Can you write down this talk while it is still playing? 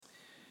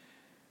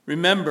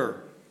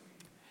Remember,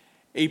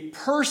 a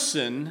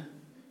person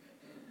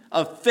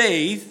of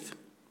faith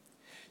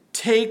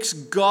takes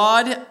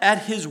God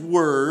at his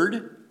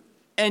word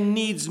and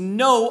needs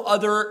no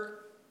other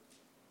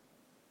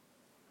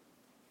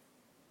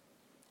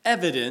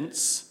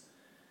evidence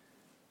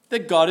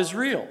that God is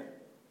real,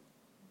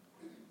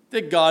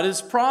 that God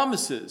has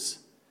promises,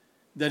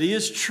 that he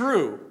is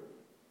true.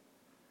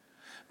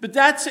 But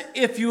that's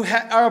if you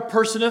are a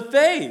person of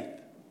faith.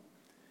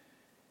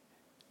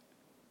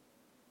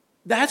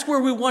 That's where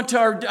we want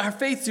our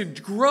faith to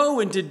grow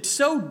and to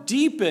so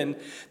deepen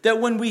that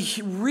when we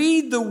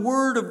read the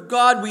Word of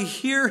God, we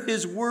hear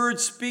His Word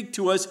speak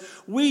to us,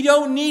 we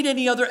don't need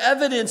any other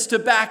evidence to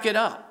back it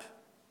up.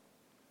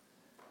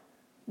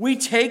 We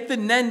take the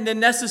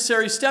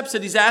necessary steps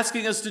that He's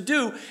asking us to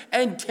do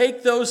and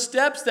take those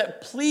steps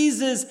that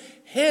pleases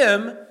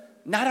Him,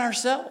 not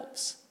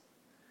ourselves.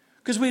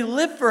 Because we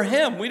live for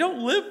Him. We don't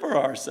live for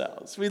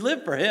ourselves. We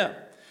live for Him.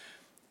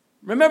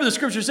 Remember, the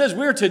Scripture says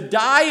we're to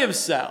die of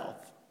self.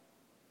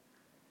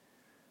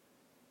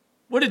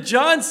 What did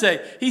John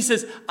say? He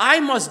says,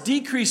 I must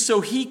decrease so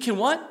he can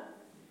what?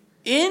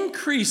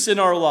 Increase in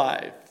our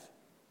life.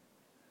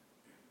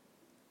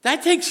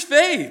 That takes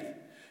faith.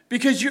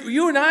 Because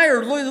you and I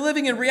are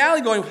living in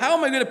reality going, how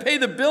am I going to pay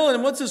the bill?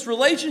 And what's this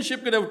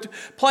relationship going to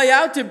play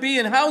out to be?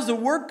 And how's the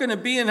work going to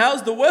be? And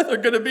how's the weather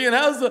going to be? And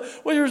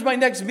where's my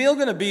next meal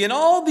going to be? And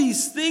all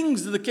these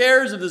things, the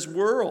cares of this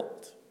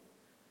world.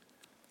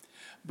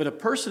 But a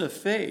person of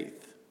faith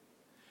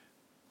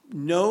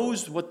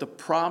knows what the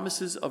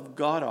promises of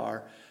God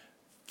are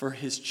for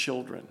his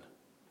children.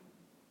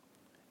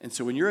 And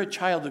so when you're a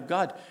child of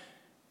God,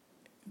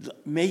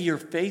 may your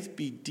faith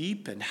be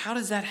deepened. How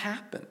does that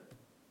happen?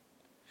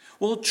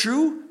 Well,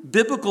 true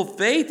biblical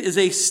faith is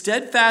a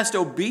steadfast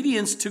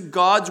obedience to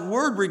God's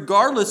word,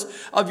 regardless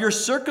of your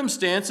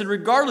circumstance and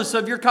regardless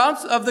of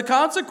the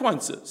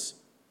consequences.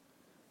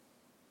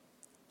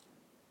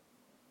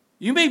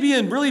 You may be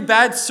in really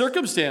bad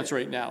circumstance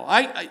right now.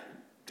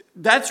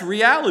 That's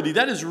reality.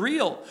 That is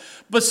real.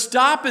 But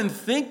stop and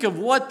think of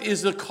what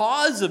is the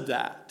cause of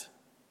that.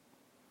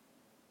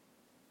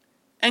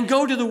 And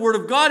go to the Word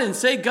of God and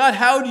say, God,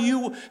 how do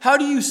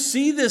you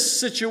see this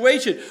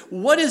situation?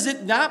 What is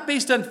it? Not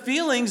based on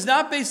feelings,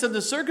 not based on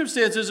the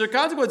circumstances or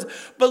consequences,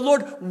 but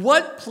Lord,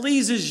 what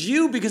pleases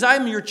you? Because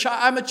I'm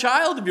a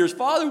child of yours.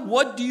 Father,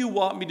 what do you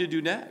want me to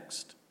do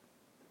next?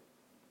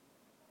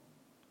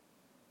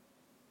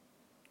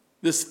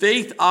 This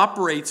faith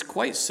operates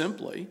quite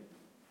simply.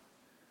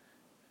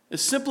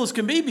 As simple as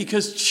can be,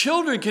 because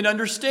children can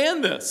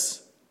understand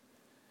this.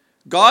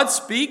 God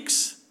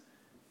speaks,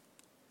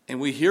 and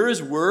we hear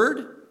his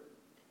word,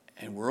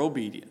 and we're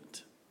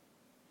obedient.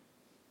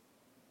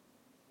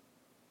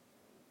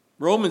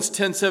 Romans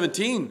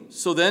 10:17.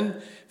 So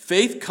then,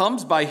 faith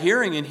comes by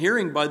hearing, and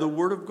hearing by the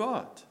word of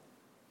God.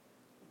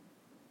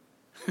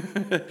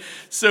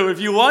 So if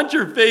you want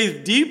your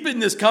faith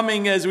deepened this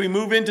coming as we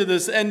move into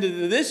this end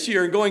of this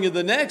year and going into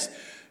the next,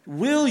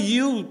 will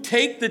you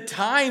take the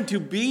time to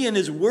be in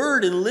his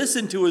word and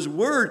listen to his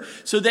word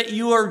so that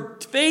your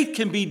faith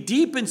can be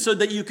deepened, so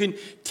that you can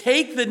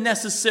take the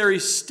necessary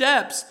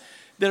steps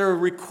that are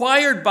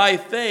required by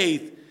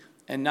faith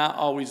and not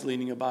always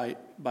leaning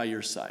by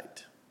your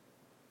sight?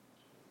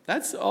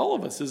 That's all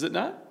of us, is it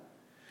not?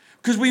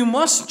 Because we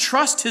must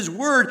trust his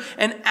word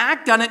and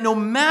act on it no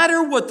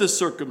matter what the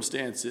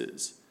circumstance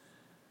is.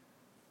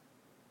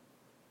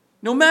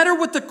 No matter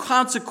what the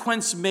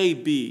consequence may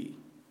be.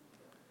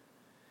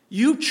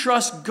 You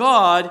trust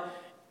God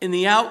in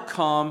the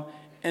outcome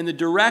and the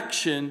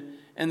direction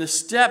and the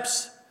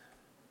steps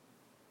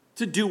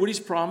to do what he's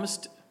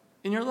promised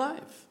in your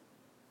life.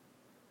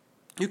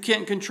 You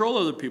can't control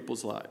other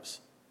people's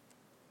lives.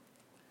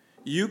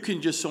 You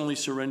can just only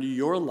surrender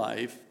your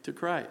life to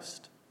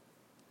Christ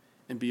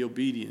and be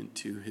obedient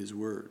to his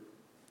word.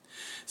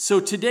 So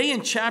today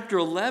in chapter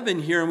 11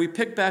 here, and we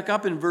pick back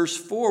up in verse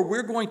 4,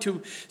 we're going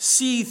to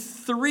see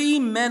three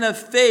men of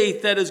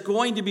faith that is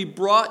going to be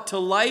brought to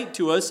light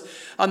to us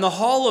on the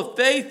hall of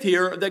faith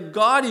here that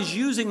God is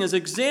using as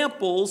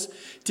examples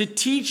to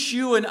teach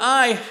you and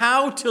I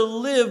how to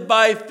live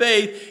by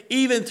faith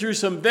even through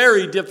some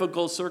very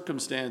difficult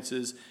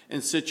circumstances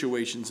and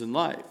situations in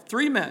life.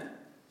 Three men.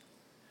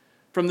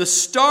 From the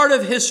start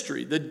of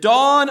history, the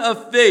dawn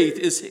of faith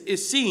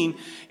is seen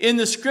in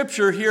the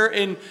scripture here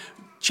in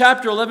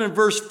chapter 11,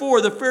 verse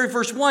 4. The very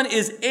first one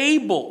is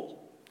Abel.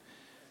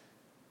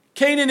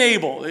 Cain and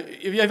Abel.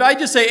 If I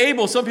just say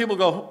Abel, some people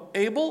go,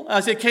 Abel? I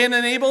say Cain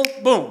and Abel,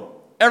 boom.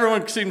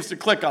 Everyone seems to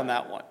click on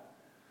that one.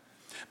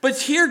 But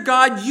here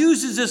God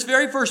uses this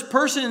very first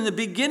person in the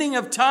beginning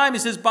of time. He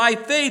says, by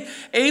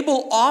faith,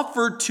 Abel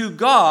offered to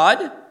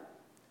God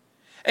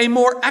a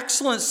more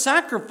excellent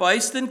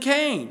sacrifice than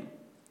Cain,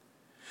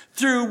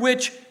 through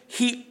which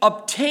he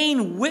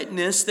obtained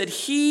witness that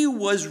he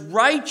was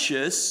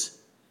righteous,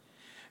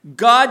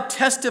 God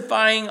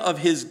testifying of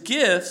his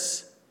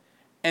gifts,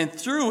 and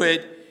through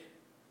it,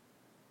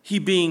 he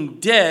being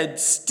dead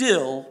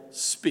still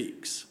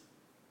speaks.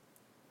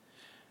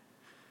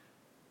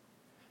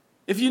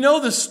 If you know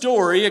the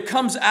story, it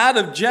comes out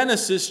of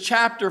Genesis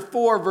chapter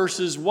 4,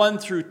 verses 1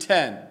 through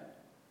 10.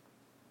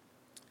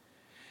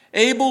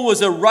 Abel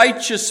was a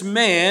righteous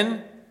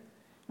man.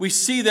 We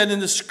see that in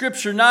the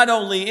scripture, not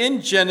only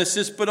in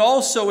Genesis, but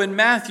also in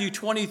Matthew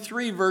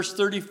 23, verse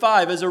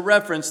 35, as a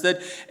reference,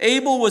 that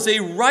Abel was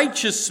a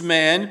righteous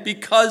man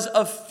because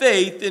of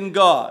faith in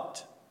God.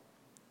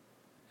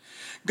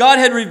 God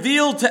had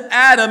revealed to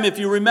Adam, if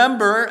you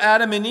remember,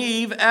 Adam and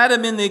Eve,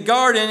 Adam in the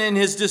garden and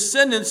his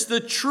descendants, the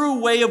true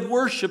way of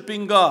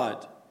worshiping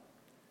God.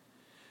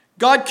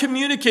 God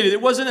communicated.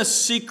 It wasn't a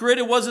secret.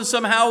 It wasn't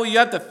somehow you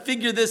have to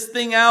figure this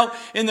thing out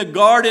in the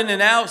garden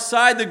and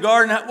outside the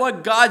garden,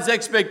 what God's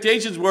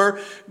expectations were.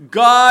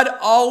 God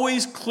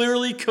always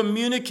clearly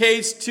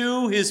communicates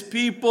to his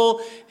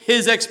people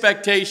his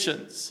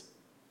expectations,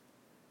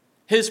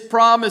 his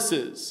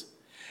promises,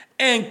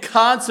 and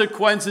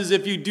consequences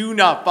if you do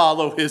not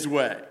follow his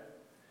way.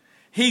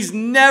 He's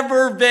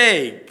never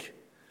vague.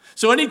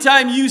 So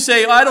anytime you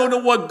say, I don't know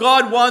what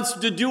God wants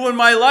to do in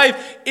my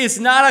life, it's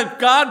not a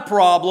God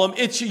problem,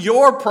 it's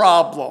your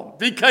problem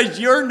because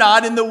you're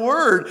not in the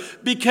Word,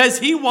 because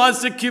he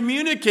wants to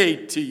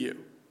communicate to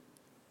you.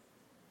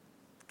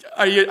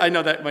 I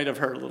know that might have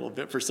hurt a little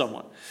bit for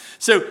someone.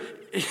 So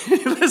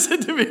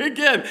listen to me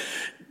again.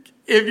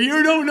 If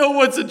you don't know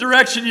what's the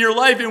direction in your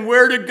life and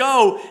where to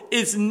go,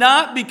 it's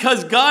not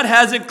because God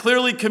hasn't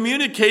clearly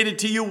communicated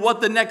to you what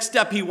the next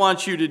step he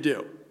wants you to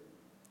do.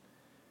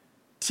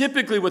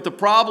 Typically what the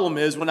problem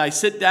is when I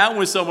sit down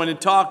with someone and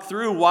talk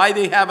through why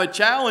they have a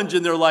challenge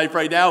in their life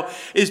right now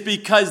is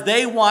because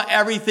they want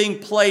everything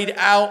played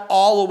out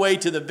all the way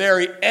to the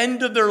very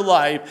end of their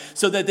life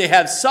so that they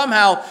have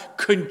somehow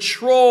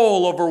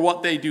control over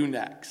what they do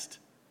next.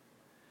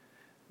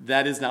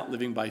 That is not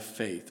living by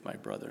faith, my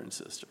brother and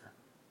sister.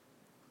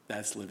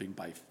 That's living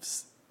by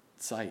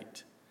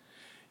sight.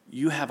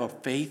 You have a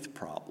faith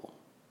problem.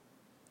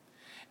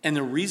 And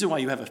the reason why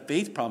you have a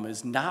faith problem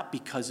is not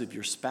because of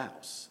your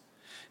spouse.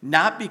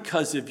 Not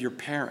because of your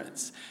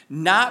parents,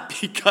 not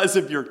because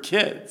of your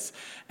kids,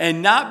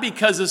 and not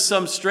because of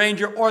some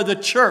stranger or the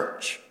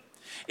church.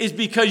 It's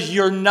because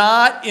you're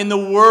not in the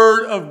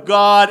Word of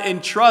God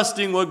and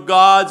trusting what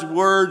God's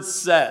Word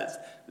says.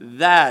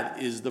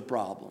 That is the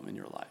problem in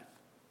your life.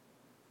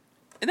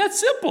 And that's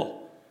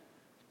simple.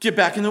 Get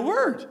back in the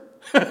Word.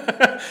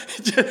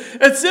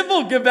 It's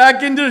simple. Get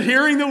back into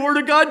hearing the Word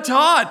of God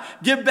taught.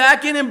 Get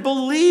back in and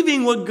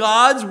believing what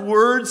God's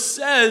Word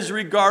says,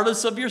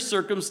 regardless of your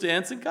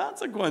circumstance and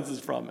consequences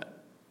from it.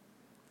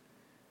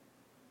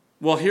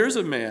 Well, here's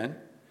a man.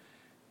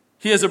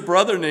 He has a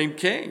brother named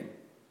Cain.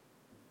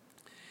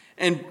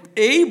 And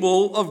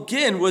Abel,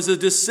 again, was a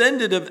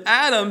descendant of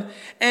Adam,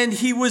 and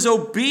he was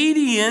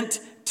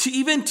obedient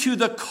even to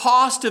the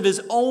cost of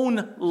his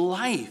own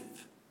life.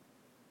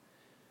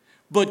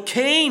 But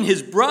Cain,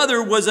 his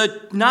brother, was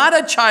not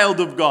a child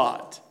of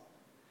God.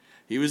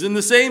 He was in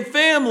the same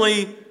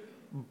family,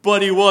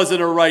 but he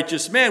wasn't a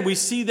righteous man. We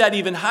see that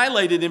even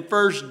highlighted in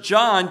 1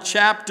 John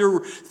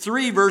chapter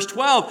 3, verse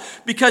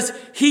 12, because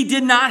he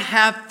did not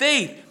have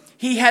faith.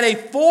 He had a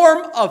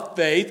form of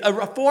faith,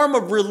 a form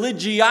of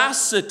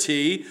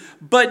religiosity,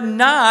 but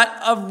not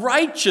of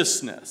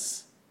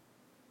righteousness.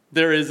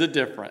 There is a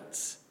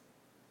difference.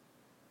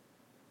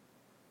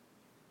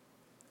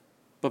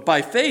 But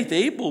by faith,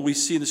 Abel, we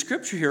see in the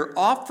scripture here,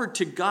 offered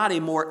to God a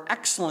more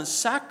excellent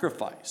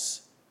sacrifice.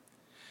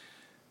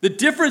 The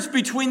difference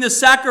between the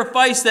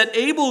sacrifice that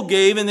Abel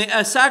gave and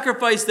the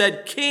sacrifice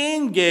that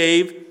Cain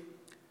gave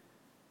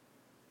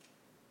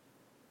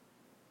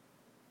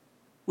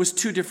was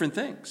two different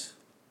things.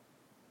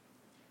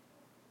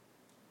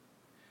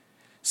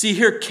 See,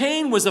 here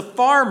Cain was a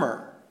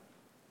farmer.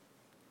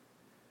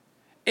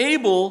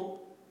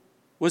 Abel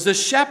was a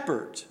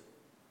shepherd.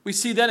 We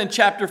see that in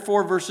chapter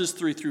 4, verses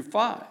 3 through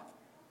 5.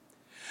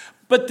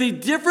 But the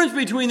difference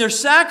between their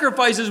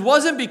sacrifices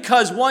wasn't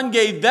because one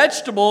gave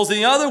vegetables and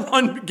the other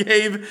one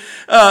gave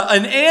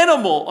an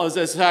animal as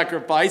a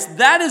sacrifice.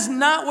 That is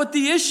not what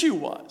the issue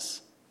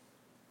was.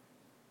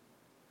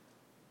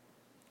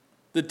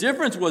 The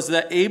difference was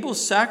that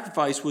Abel's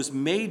sacrifice was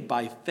made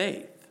by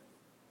faith.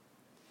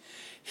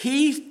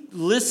 He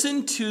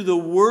listened to the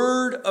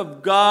word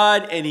of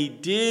God and he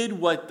did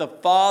what the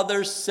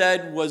Father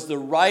said was the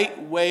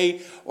right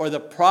way or the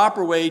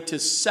proper way to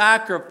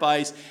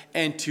sacrifice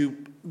and to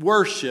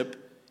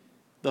worship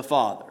the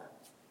Father,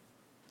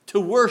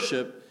 to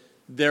worship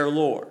their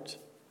Lord.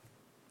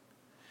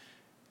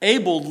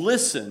 Abel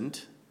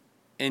listened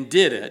and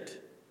did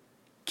it.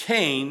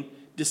 Cain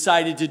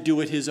decided to do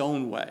it his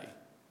own way.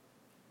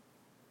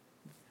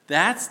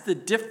 That's the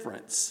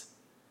difference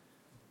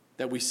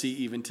that we see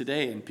even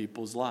today in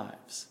people's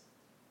lives.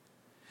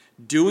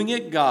 Doing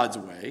it God's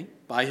way,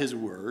 by his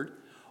word,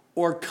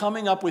 or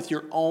coming up with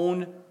your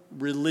own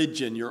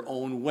religion, your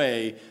own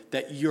way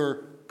that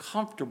you're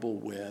comfortable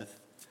with,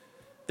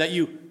 that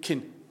you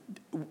can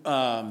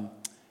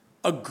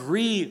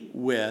agree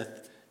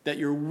with, that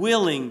you're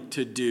willing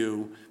to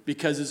do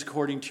because it's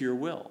according to your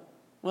will.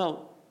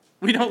 Well,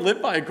 we don't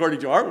live by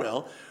according to our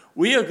will.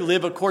 We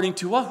live according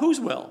to whose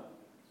will?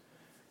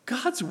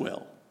 God's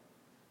will.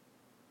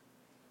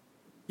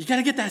 You got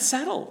to get that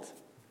settled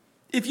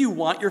if you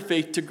want your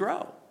faith to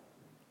grow.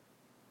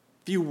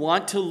 If you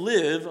want to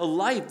live a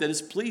life that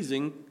is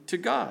pleasing to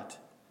God.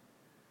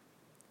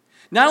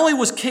 Not only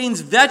was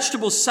Cain's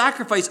vegetable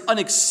sacrifice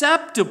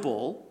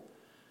unacceptable,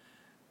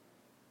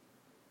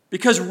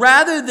 because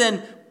rather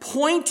than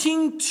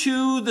pointing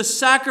to the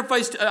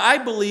sacrifice, I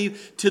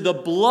believe, to the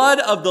blood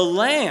of the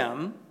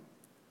lamb,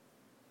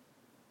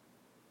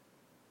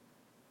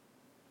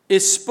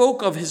 it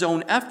spoke of his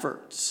own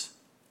efforts.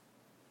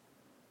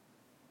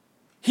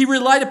 He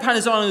relied upon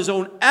his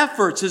own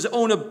efforts, his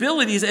own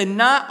abilities, and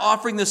not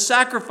offering the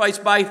sacrifice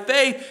by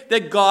faith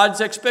that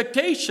God's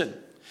expectation.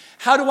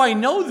 How do I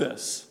know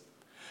this?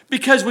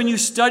 Because when you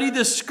study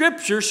the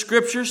Scripture,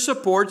 Scripture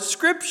supports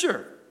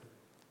Scripture.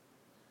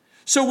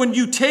 So when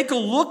you take a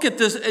look at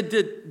this,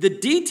 the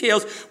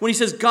details, when he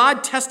says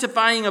God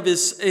testifying of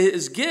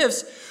his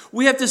gifts,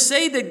 we have to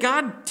say that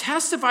God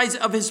testifies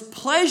of his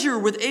pleasure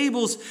with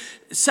Abel's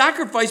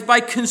sacrifice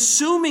by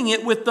consuming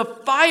it with the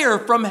fire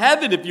from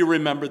heaven, if you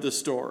remember the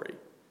story.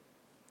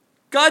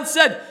 God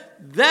said,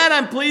 that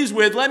I'm pleased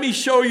with. Let me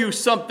show you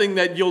something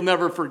that you'll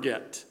never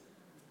forget.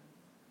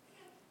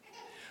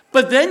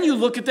 But then you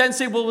look at that and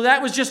say, well,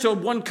 that was just a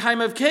one-time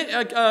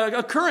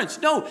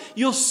occurrence. No,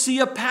 you'll see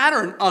a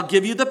pattern. I'll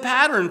give you the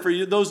pattern for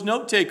you, those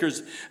note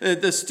takers,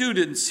 the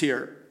students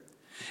here.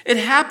 It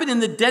happened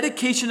in the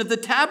dedication of the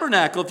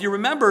tabernacle. If you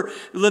remember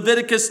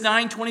Leviticus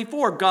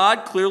 9:24,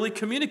 God clearly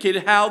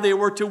communicated how they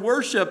were to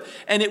worship,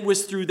 and it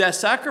was through that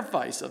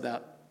sacrifice of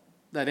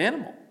that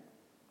animal.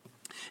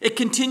 It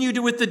continued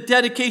with the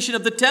dedication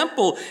of the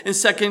temple in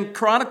 2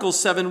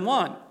 Chronicles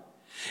 7:1.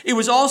 It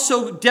was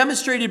also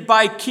demonstrated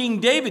by King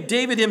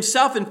David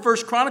himself in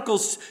 1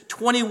 Chronicles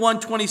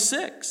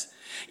 21:26.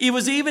 It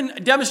was even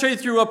demonstrated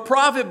through a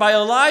prophet by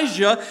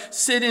Elijah,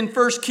 said in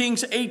 1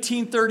 Kings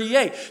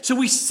 18:38. So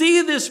we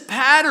see this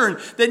pattern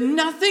that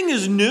nothing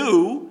is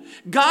new.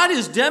 God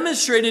is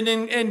demonstrated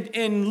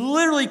and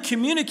literally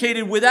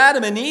communicated with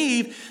Adam and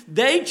Eve.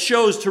 They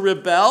chose to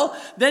rebel.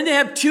 Then they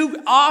have two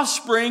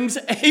offsprings,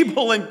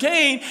 Abel and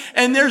Cain,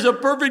 and there's a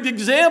perfect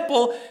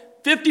example.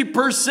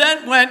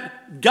 50% went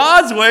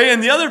God's way,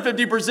 and the other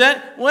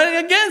 50%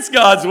 went against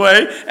God's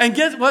way. And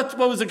guess what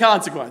was the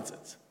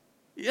consequences?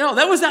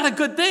 That was not a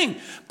good thing.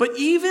 But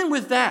even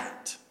with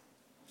that,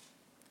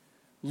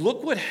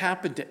 look what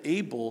happened to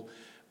Abel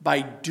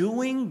by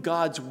doing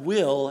God's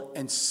will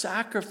and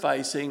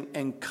sacrificing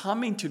and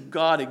coming to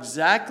God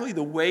exactly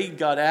the way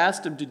God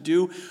asked him to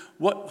do.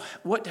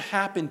 What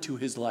happened to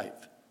his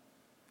life?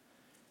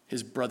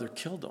 His brother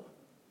killed him.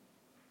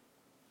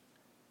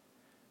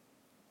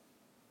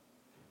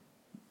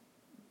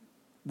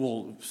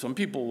 Well, some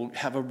people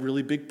have a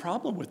really big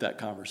problem with that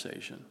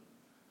conversation.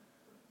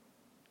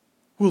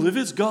 Well, if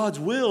it's God's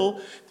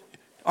will,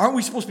 aren't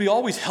we supposed to be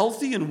always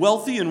healthy and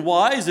wealthy and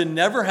wise and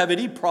never have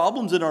any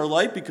problems in our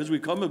life because we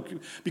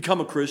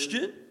become a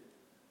Christian?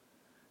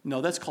 No,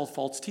 that's called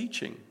false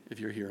teaching, if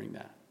you're hearing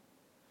that.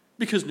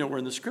 Because nowhere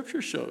in the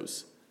Scripture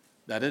shows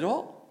that at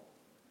all.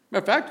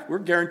 Matter of fact, we're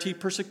guaranteed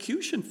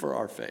persecution for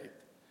our faith.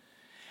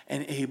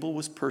 And Abel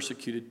was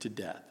persecuted to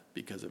death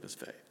because of his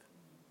faith.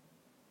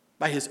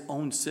 By his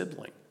own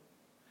sibling.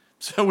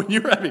 So when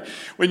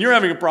you're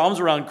having problems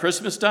around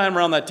Christmas time,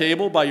 around that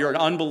table, by your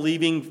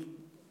unbelieving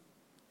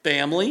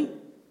family,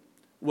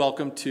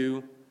 welcome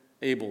to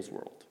Abel's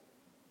world.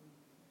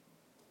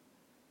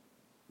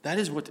 That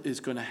is what is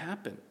going to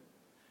happen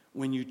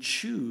when you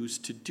choose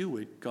to do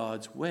it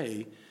God's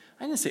way.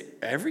 I didn't say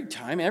every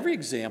time, every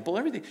example,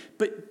 everything,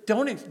 but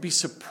don't be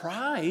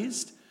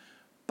surprised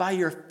by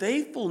your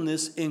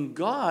faithfulness in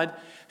God,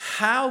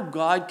 how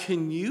God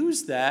can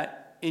use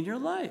that in your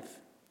life.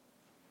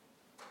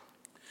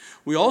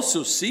 We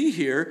also see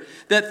here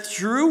that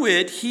through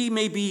it, he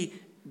may be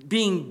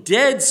being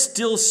dead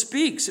still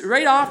speaks.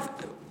 Right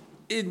off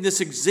in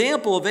this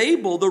example of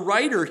Abel, the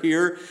writer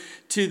here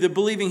to the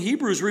believing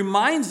Hebrews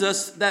reminds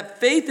us that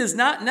faith is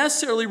not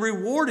necessarily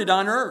rewarded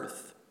on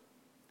earth.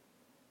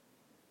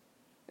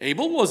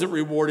 Abel wasn't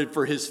rewarded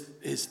for his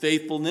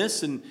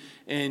faithfulness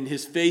and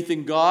his faith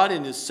in God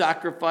and his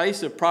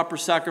sacrifice, a proper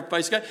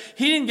sacrifice.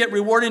 He didn't get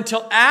rewarded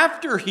until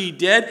after he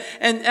did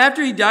and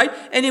after he died.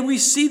 And then we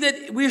see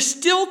that we're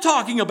still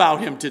talking about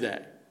him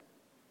today.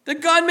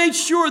 That God made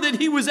sure that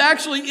he was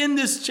actually in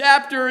this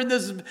chapter, in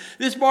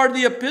this part of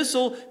the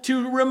epistle,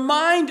 to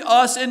remind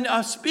us and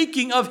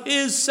speaking of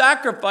his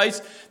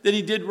sacrifice that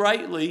he did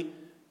rightly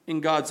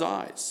in God's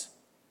eyes.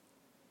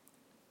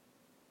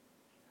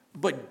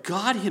 But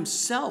God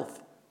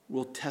himself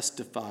will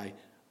testify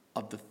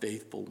of the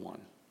faithful one.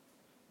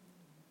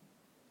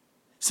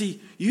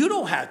 See, you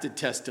don't have to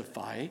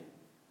testify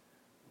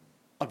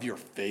of your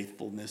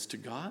faithfulness to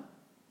God.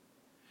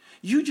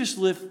 You just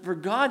live for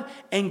God,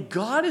 and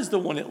God is the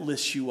one that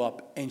lifts you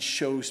up and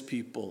shows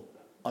people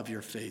of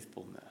your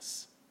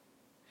faithfulness.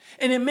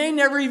 And it may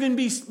never even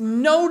be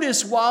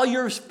noticed while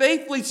you're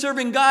faithfully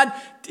serving God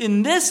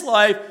in this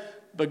life,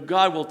 but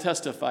God will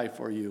testify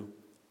for you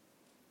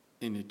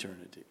in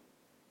eternity.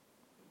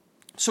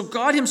 So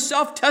God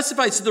himself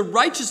testifies to the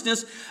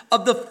righteousness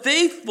of the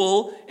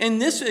faithful, in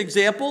this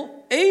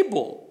example,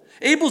 Abel.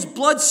 Abel's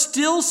blood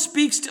still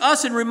speaks to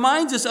us and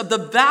reminds us of the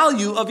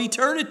value of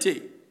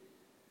eternity.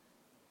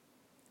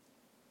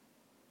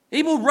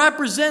 Abel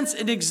represents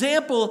an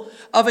example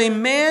of a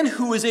man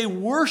who is a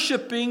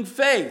worshiping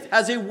faith,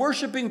 has a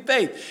worshiping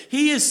faith.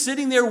 He is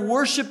sitting there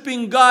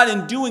worshiping God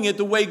and doing it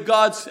the way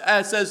God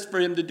says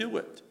for him to do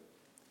it.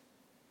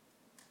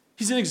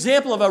 He's an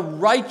example of a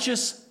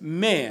righteous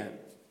man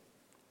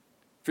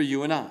for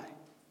you and I.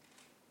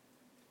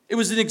 It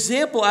was an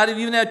example out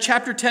of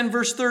chapter 10,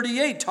 verse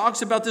 38,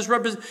 talks about this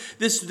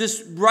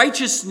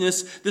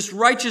righteousness, this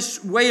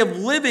righteous way of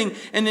living,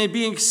 and it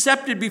being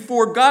accepted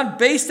before God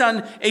based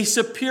on a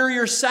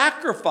superior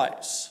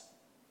sacrifice.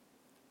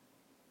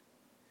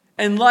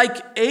 And like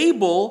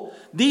Abel,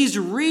 these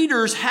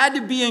readers had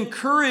to be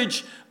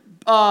encouraged,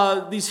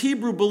 these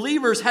Hebrew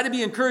believers had to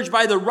be encouraged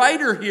by the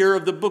writer here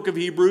of the book of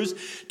Hebrews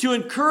to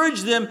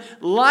encourage them,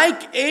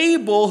 like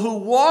Abel, who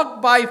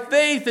walked by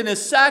faith in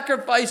his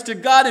sacrifice to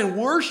God and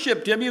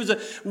worshiped him. He was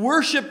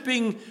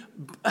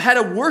had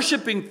a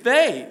worshiping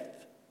faith.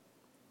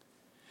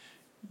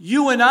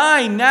 You and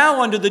I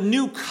now under the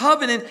new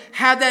covenant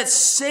have that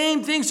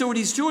same thing. So what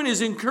he's doing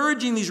is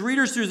encouraging these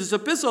readers through this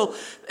epistle.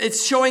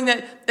 It's showing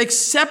that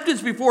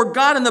acceptance before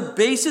God on the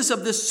basis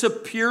of this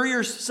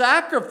superior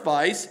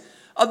sacrifice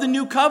of the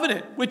new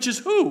covenant, which is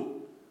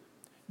who?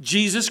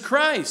 Jesus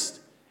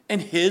Christ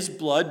and his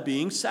blood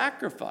being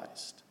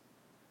sacrificed.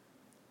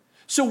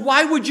 So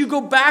why would you go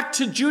back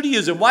to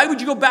Judaism? Why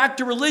would you go back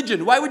to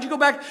religion? Why would you go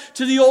back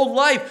to the old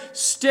life?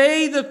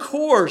 Stay the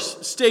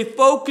course. Stay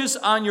focused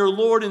on your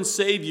Lord and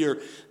Savior.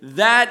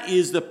 That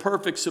is the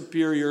perfect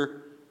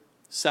superior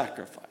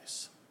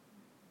sacrifice.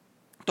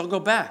 Don't go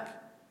back.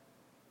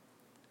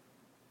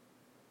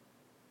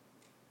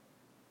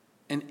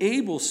 And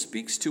Abel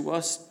speaks to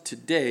us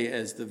today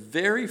as the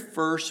very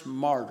first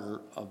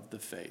martyr of the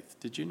faith.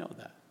 Did you know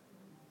that?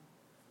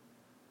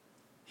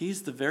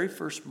 He's the very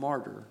first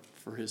martyr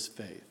for his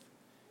faith,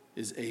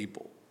 is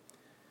Abel,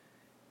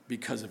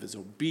 because of his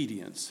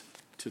obedience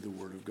to the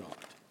word of God.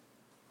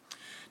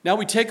 Now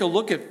we take a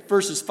look at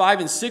verses 5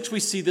 and 6. We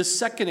see the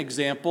second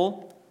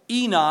example,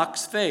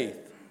 Enoch's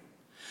faith.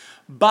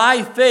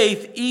 By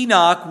faith,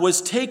 Enoch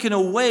was taken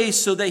away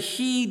so that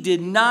he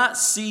did not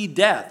see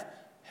death.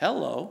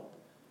 Hello.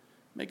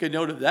 Make a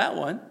note of that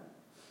one.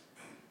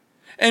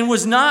 And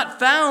was not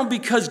found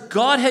because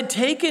God had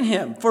taken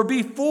him. For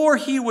before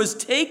he was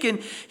taken,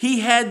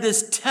 he had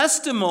this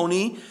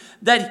testimony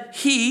that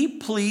he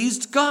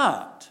pleased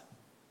God.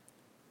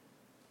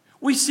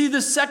 We see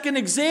the second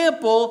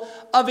example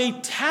of a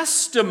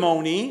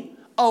testimony,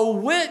 a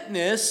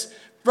witness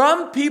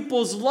from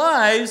people's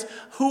lives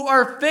who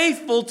are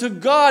faithful to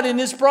God and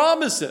his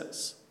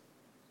promises,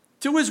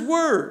 to his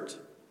word.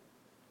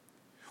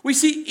 We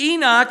see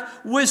Enoch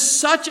was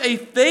such a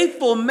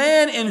faithful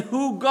man in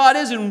who God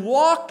is and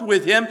walked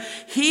with him.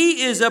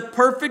 He is a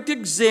perfect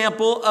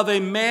example of a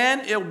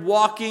man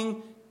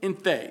walking in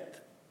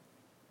faith.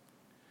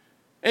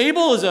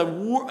 Abel is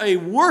a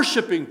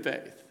worshiping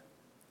faith.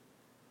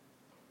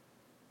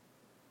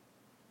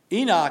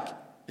 Enoch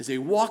is a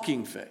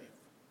walking faith.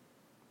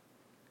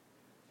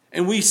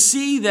 And we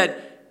see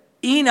that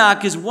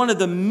Enoch is one of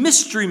the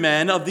mystery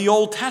men of the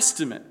Old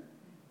Testament.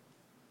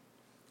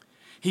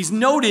 He's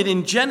noted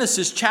in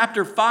Genesis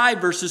chapter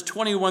 5, verses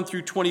 21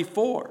 through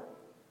 24.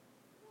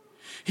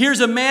 Here's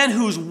a man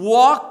who's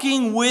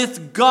walking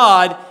with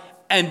God,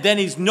 and then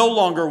he's no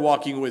longer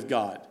walking with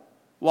God.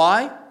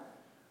 Why?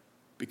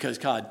 Because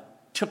God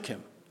took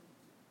him.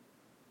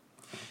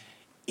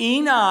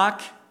 Enoch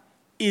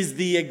is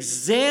the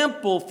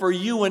example for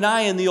you and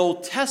I in the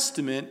Old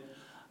Testament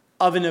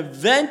of an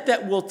event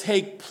that will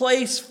take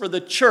place for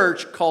the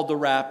church called the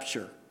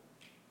rapture.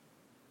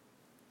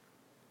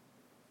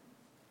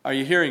 Are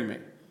you hearing me?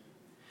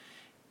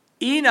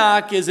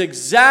 Enoch is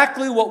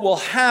exactly what will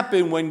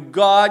happen when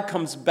God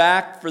comes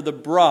back for the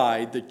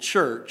bride, the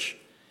church,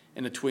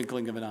 in a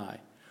twinkling of an eye.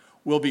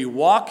 We'll be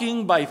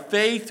walking by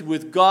faith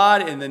with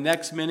God, and the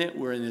next minute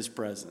we're in his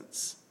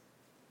presence.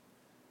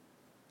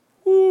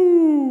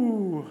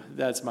 Woo!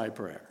 That's my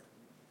prayer.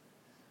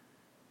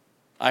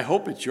 I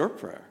hope it's your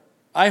prayer.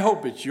 I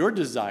hope it's your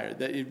desire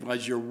that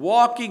as you're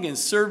walking and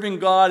serving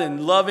God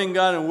and loving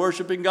God and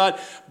worshiping God,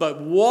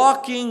 but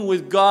walking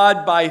with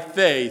God by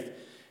faith,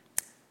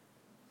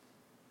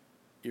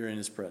 you're in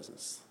his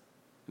presence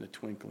in the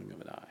twinkling of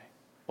an eye.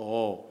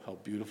 Oh, how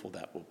beautiful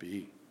that will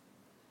be.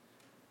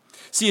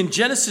 See, in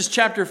Genesis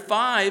chapter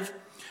 5,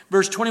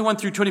 verse 21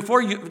 through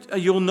 24,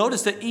 you'll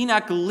notice that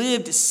Enoch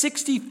lived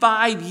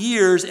 65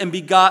 years and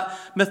begot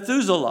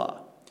Methuselah.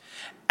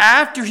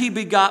 After he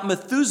begot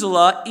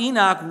Methuselah,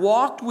 Enoch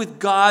walked with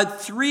God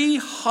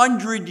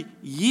 300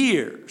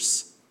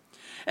 years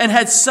and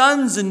had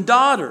sons and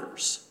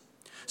daughters.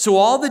 So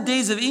all the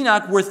days of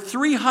Enoch were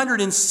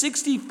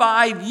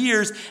 365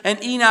 years,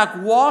 and Enoch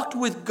walked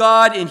with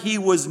God, and he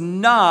was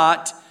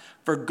not,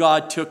 for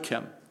God took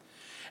him.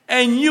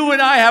 And you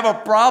and I have a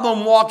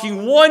problem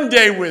walking one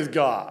day with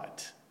God.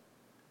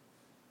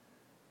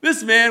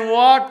 This man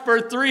walked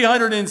for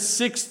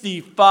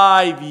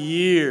 365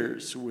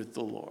 years with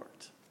the Lord.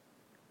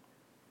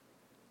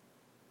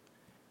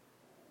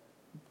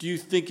 Do you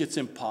think it's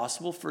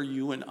impossible for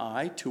you and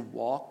I to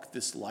walk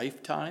this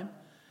lifetime,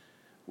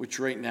 which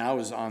right now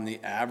is on the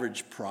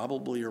average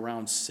probably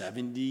around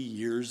 70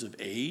 years of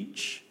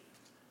age?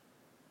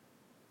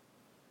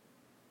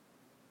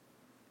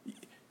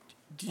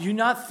 Do you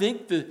not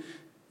think the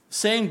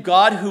same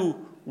God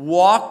who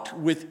walked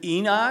with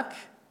Enoch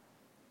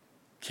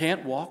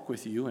can't walk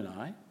with you and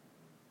I?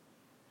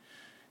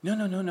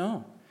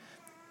 No.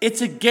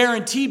 It's a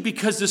guarantee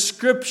because the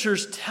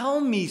scriptures tell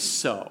me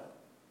so.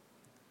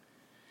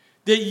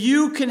 That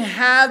you can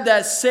have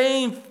that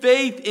same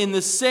faith in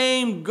the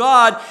same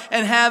God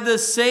and have the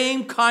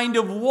same kind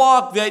of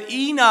walk that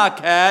Enoch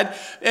had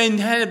and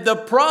have the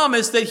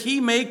promise that he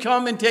may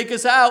come and take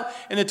us out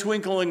in the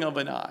twinkling of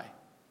an eye.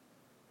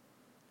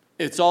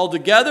 It's all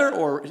together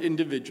or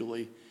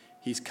individually.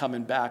 He's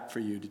coming back for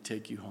you to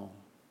take you home.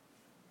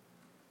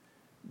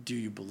 Do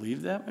you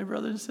believe that, my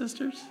brothers and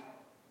sisters?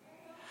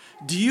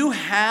 Do you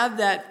have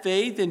that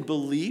faith and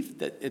belief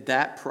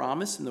that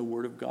promise in the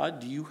Word of God?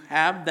 Do you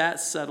have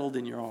that settled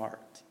in your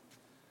heart?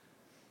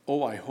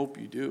 Oh, I hope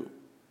you do.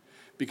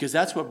 Because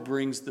that's what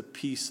brings the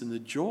peace and the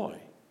joy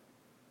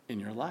in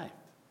your life.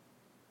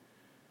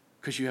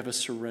 Because you have a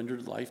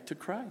surrendered life to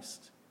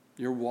Christ.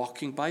 You're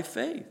walking by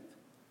faith.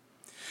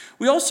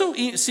 We also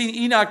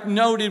see Enoch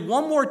noted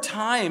one more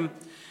time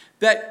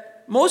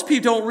that most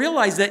people don't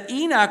realize that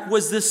Enoch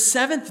was the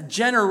 7th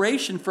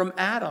generation from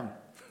Adam.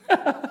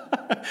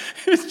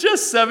 It's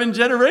just 7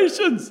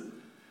 generations.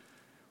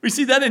 We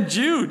see that in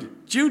Jude.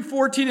 Jude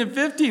 14 and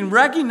 15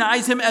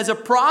 recognize him as a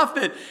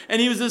prophet, and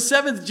he was the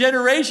 7th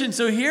generation.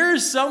 So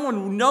here's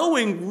someone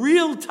knowing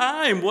real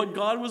time what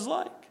God was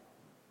like.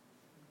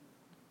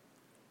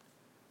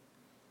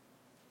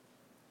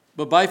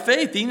 But by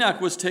faith,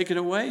 Enoch was taken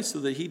away so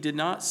that he did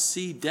not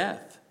see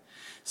death.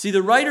 See,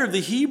 the writer of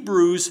the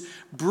Hebrews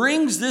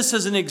brings this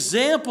as an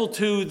example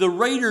to the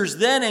writers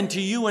then and to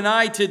you and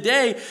I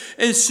today,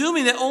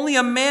 assuming that only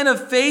a man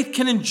of faith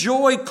can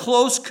enjoy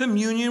close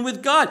communion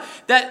with God.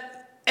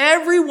 That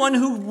everyone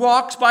who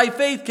walks by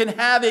faith can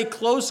have a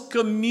close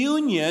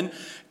communion,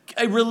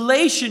 a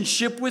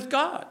relationship with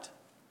God.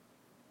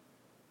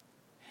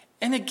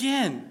 And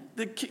again,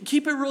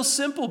 keep it real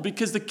simple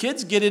because the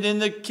kids get it in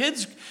the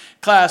kids'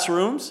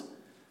 classrooms.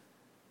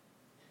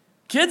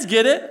 Kids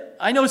get it.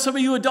 I know some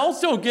of you adults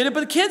don't get it,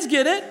 but the kids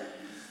get it.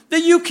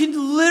 That you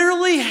can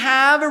literally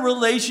have a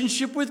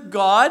relationship with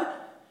God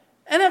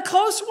and a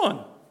close one.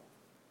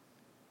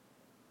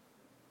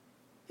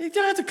 You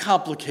don't have to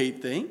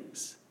complicate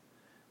things.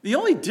 The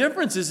only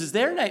difference is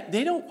they're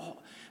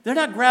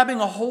not grabbing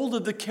a hold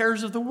of the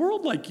cares of the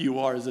world like you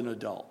are as an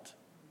adult.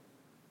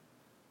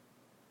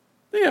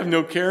 They have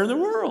no care in the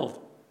world.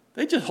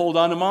 They just hold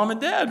on to mom and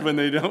dad when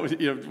they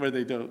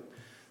don't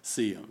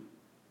see them.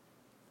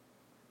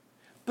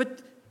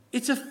 But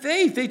it's a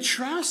faith, a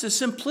trust, a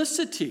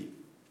simplicity.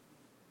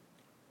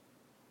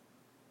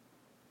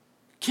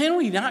 Can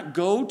we not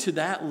go to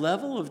that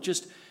level of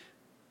just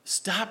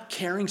stop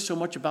caring so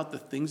much about the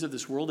things of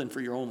this world and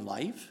for your own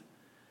life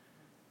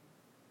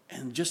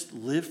and just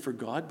live for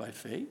God by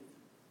faith?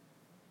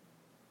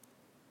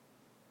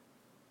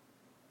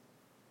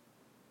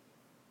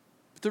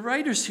 But the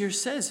writers here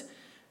says,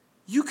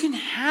 you can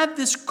have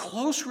this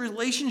close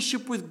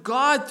relationship with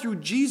God through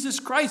Jesus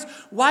Christ.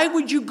 Why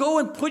would you go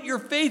and put your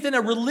faith in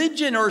a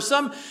religion or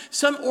some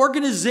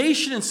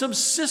organization and some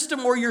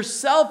system or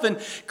yourself and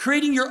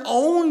creating your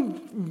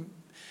own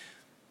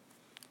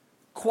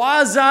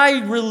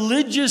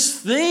quasi-religious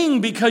thing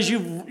because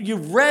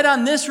you've read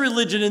on this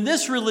religion and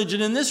this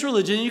religion and this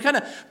religion, and you kind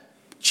of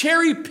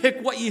cherry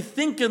pick what you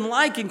think and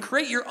like and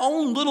create your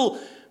own little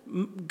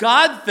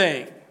God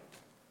thing.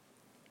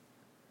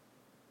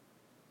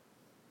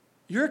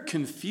 You're a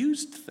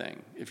confused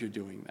thing if you're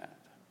doing that.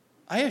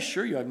 I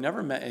assure you, I've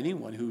never met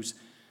anyone who's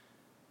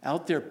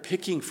out there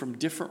picking from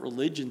different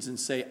religions and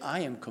say, I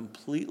am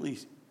completely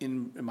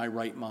in my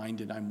right mind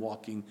and I'm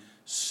walking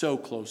so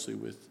closely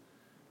with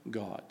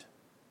God.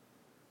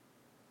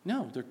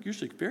 No, they're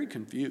usually very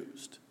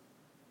confused.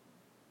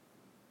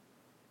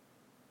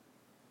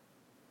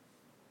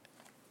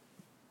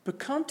 But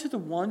come to the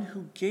one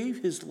who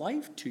gave his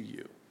life to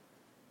you.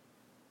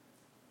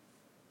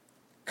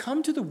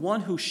 Come to the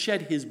one who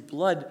shed his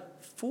blood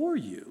for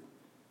you.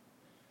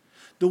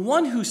 The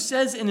one who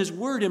says in his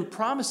word and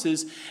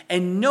promises,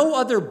 and no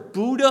other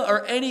Buddha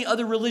or any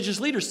other religious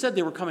leader said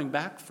they were coming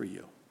back for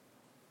you.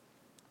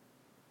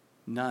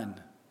 None.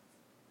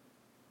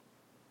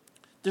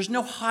 There's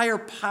no higher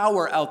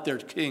power out there,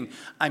 King.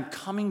 I'm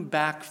coming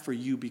back for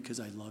you because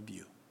I love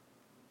you.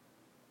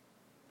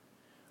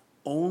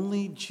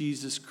 Only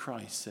Jesus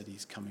Christ said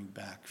he's coming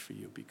back for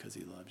you because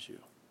he loves you.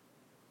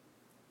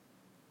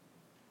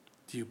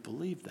 Do you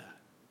believe that?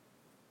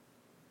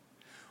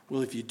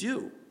 Well, if you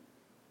do,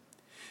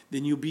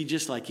 then you'll be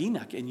just like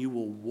Enoch and you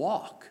will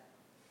walk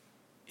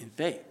in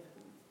faith.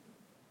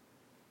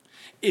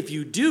 If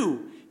you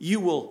do,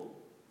 you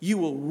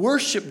will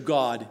worship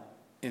God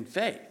in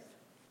faith.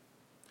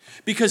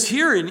 Because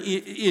here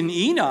in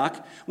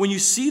Enoch, when you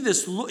see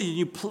this,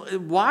 you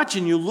watch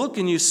and you look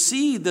and you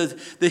see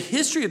the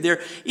history of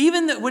there,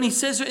 even when he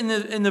says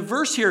in the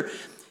verse here,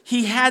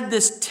 he had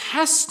this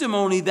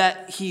testimony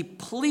that he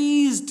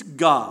pleased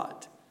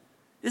God.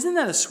 Isn't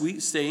that a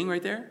sweet saying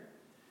right there?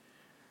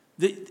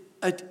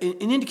 An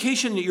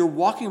indication that you're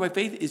walking by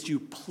faith is you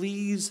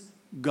please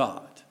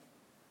God.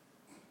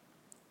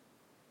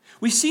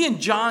 We see in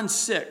John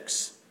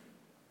 6,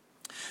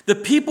 the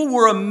people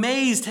were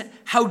amazed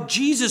how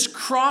Jesus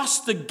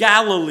crossed the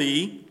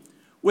Galilee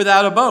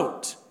without a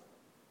boat.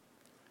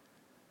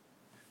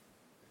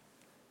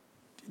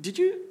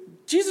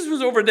 Jesus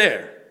was over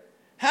there.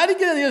 How did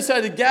he get on the other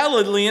side of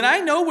Galilee? And I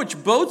know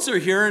which boats are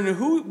here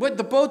and what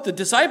the boat the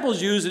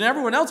disciples used and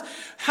everyone else.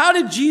 How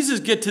did Jesus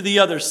get to the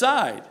other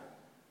side?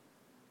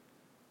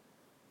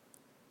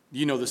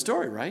 You know the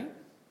story, right?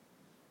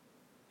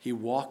 He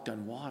walked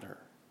on water.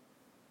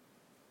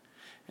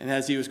 And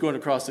as he was going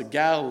across the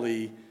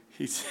Galilee,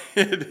 he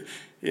said,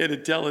 he had to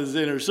tell his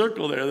inner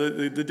circle there,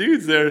 the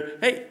dudes there,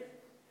 hey,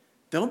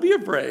 don't be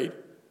afraid.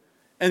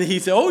 And he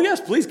said, oh,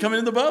 yes, please come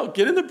in the boat.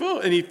 Get in the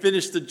boat. And he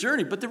finished the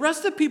journey. But the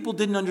rest of the people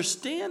didn't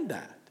understand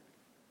that.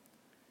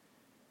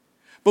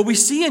 But we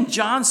see in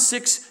John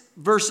 6,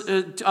 verse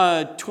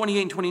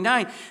 28 and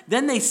 29,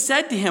 then they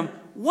said to him,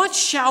 what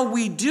shall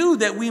we do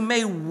that we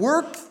may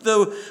work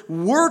the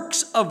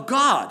works of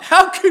God?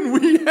 How can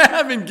we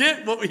have and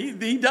get what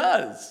he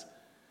does?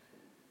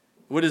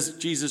 What does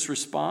Jesus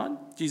respond?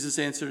 Jesus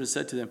answered and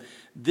said to them,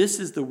 this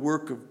is the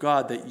work of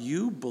God, that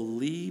you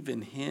believe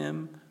in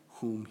him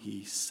whom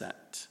he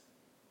sent.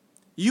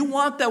 You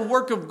want that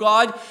work of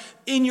God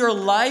in your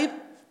life?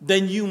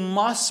 Then you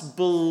must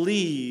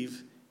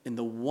believe in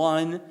the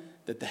one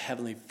that the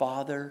Heavenly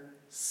Father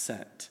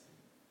sent.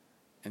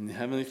 And the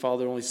Heavenly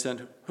Father only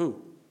sent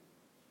who?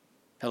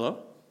 Hello?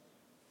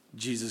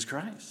 Jesus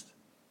Christ.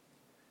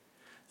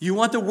 You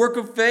want the work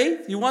of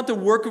faith? You want the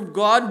work of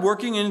God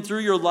working in and through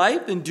your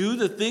life and do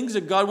the things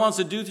that God wants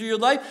to do through your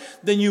life?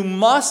 Then you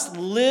must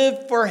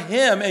live for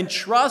him and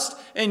trust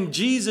in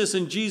Jesus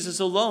and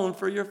Jesus alone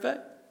for your faith.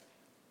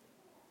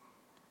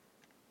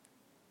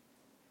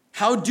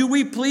 How do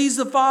we please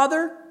the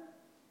Father?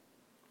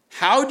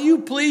 How do you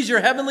please your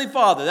Heavenly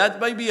Father? That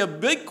might be a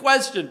big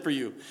question for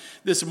you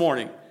this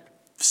morning.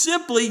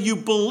 Simply, you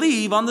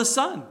believe on the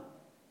Son.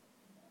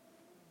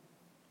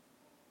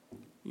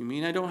 You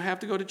mean I don't have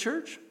to go to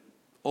church?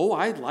 Oh,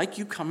 I like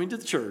you coming to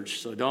the church,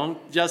 so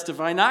don't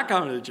justify not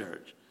coming to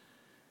church.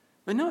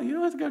 But no, you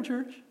don't have to go to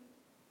church.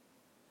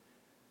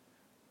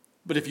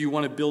 But if you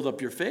want to build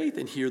up your faith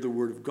and hear the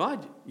word of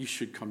God, you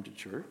should come to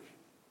church.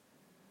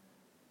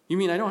 You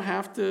mean I don't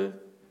have to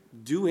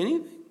do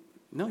anything?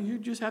 No, you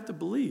just have to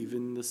believe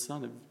in the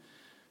Son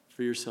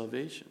for your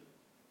salvation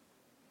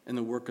and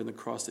the work on the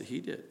cross that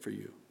he did for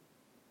you.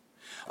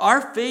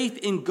 Our faith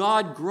in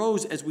God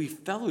grows as we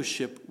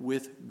fellowship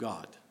with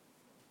God.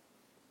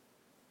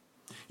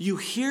 You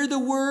hear the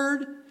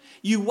word,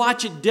 you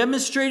watch it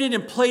demonstrated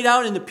and played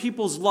out in the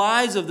people's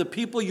lives of the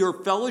people you're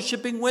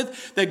fellowshipping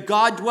with, that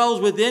God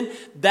dwells within.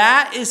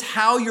 That is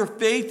how your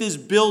faith is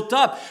built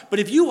up. But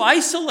if you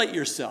isolate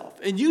yourself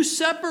and you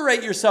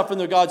separate yourself from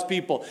the God's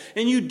people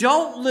and you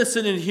don't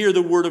listen and hear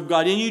the word of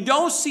God and you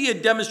don't see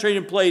it demonstrated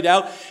and played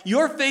out,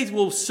 your faith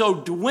will so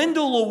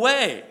dwindle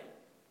away.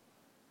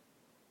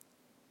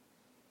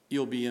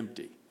 You'll be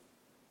empty,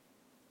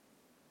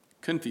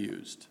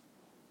 confused,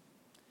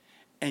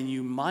 and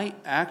you might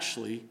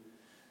actually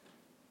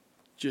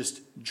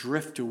just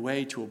drift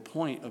away to a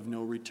point of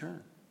no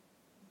return.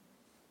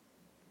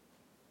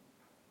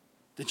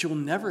 That you'll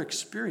never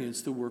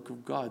experience the work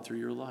of God through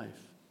your life.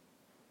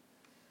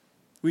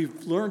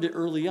 We've learned it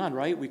early on,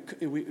 right?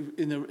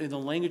 In the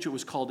language, it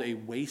was called a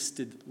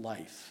wasted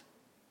life.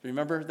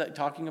 Remember that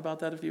talking about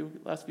that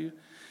last few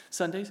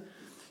Sundays?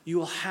 You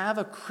will have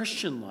a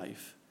Christian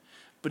life,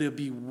 but it'll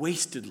be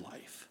wasted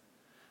life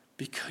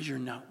because you're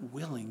not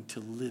willing to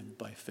live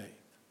by faith.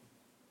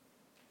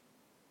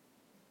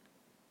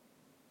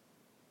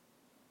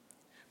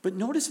 But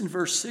notice in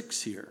verse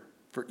 6 here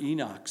for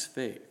Enoch's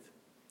faith.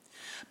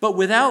 But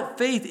without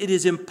faith it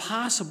is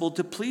impossible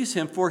to please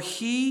him, for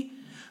he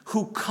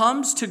who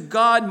comes to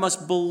God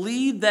must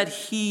believe that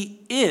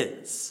he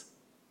is.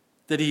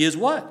 That he is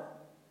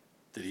what?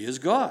 That he is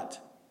God.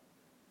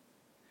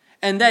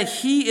 And that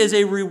he is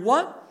a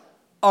rewarder.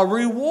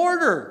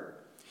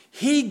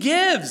 He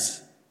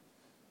gives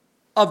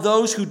of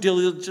those who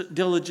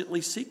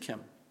diligently seek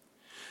him.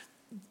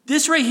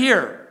 This right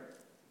here,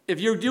 if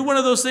you do one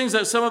of those things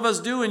that some of us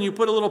do and you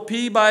put a little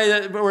P by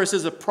it where it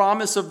says a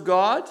promise of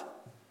God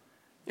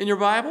in your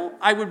Bible,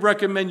 I would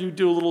recommend you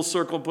do a little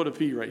circle and put a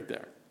P right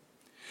there.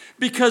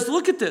 Because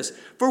look at this.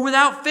 For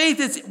without faith,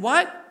 it's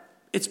what?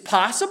 It's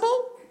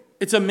possible.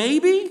 It's a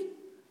maybe.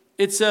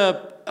 It's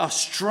a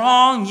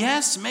strong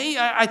yes, maybe.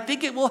 I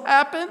think it will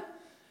happen.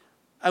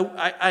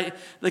 I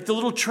like the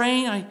little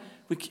train. I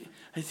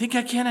think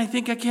I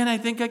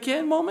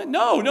can moment.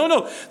 No.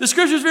 The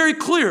scripture is very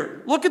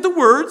clear. Look at the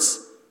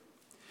words.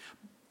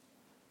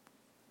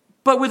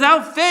 But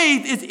without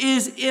faith, it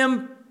is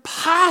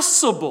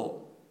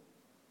impossible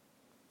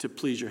to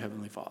please your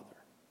Heavenly Father?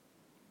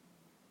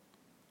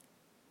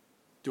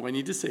 Do I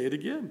need to say it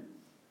again?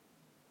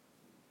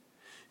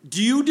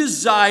 Do you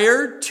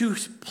desire to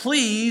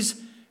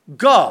please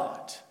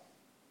God?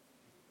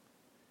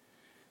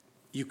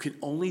 You can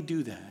only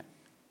do that.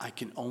 I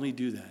can only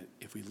do that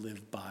if we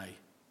live by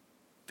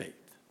faith.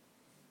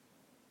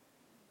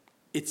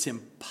 It's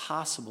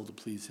impossible to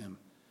please him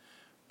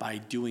by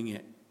doing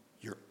it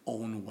your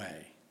own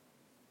way.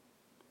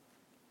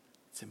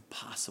 It's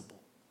impossible.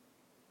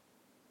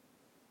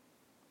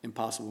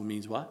 Impossible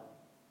means what?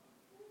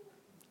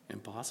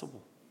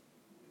 Impossible.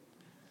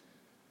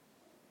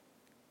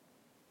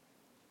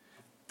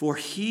 For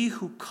he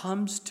who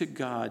comes to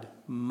God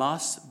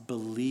must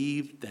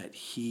believe that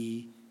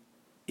he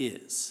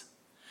is.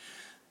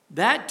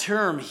 That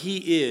term,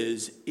 he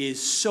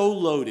is so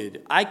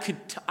loaded. I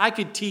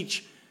could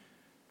teach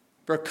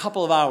for a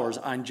couple of hours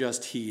on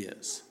just he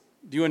is.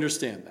 Do you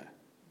understand that?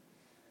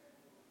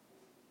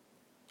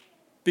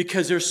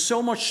 Because there's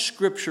so much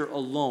scripture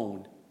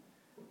alone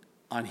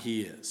on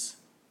he is.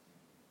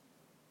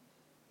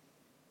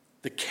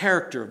 The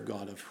character of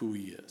God, of who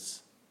he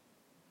is.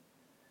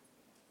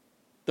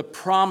 The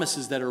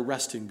promises that are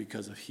resting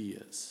because of he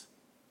is.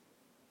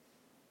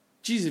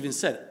 Jesus even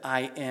said,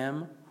 I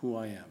am who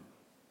I am.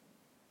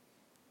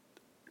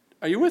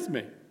 Are you with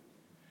me?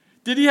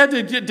 Did he have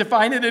to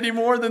define it any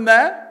more than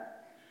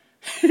that?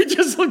 He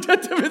just looked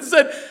at them and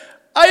said,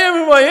 I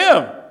am who I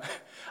am.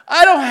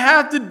 I don't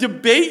have to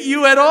debate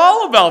you at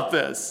all about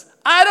this.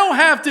 I don't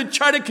have to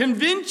try to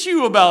convince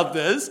you about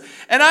this.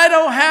 And I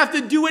don't have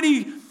to do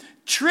any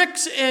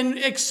tricks and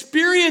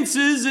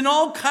experiences and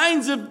all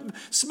kinds of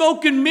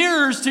smoke and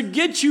mirrors to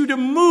get you to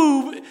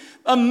move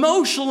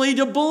emotionally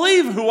to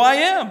believe who I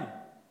am.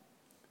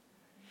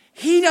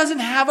 He doesn't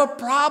have a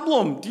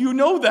problem. Do you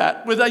know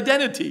that? With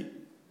identity.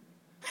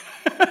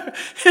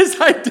 His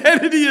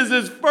identity is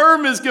as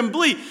firm as can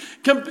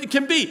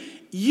be.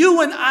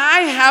 You and I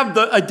have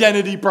the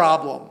identity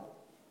problem.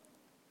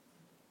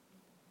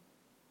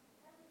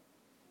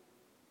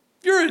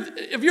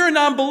 If you're a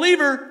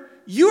non-believer,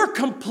 you're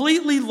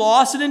completely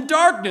lost and in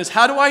darkness.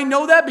 How do I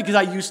know that? Because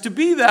I used to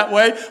be that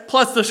way,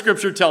 plus the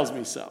scripture tells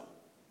me so.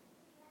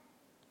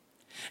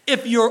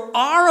 If you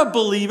are a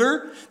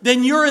believer,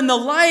 then you're in the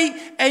light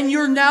and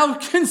you now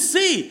can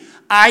see.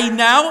 I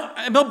now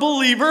am a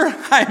believer,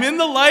 I'm in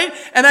the light,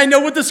 and I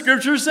know what the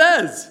scripture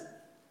says.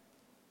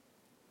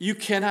 You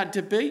cannot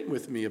debate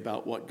with me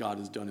about what God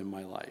has done in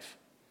my life.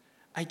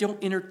 I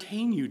don't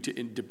entertain you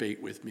to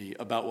debate with me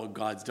about what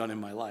God's done in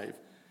my life.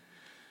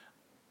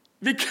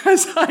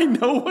 Because I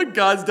know what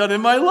God's done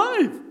in my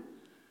life.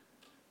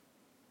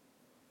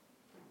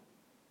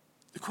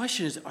 The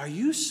question is, are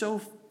you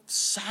so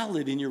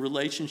solid in your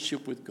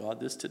relationship with God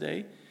this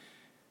today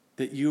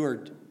that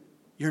you're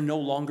no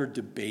longer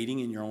debating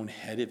in your own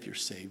head if you're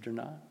saved or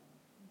not?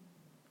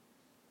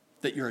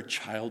 That you're a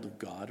child of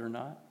God or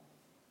not?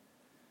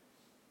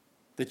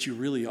 That you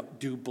really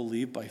do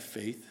believe by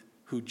faith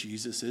who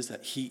Jesus is,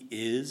 that he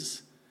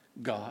is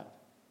God?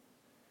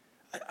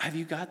 Have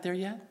you got there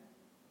yet?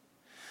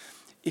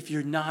 If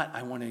you're not,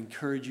 I want to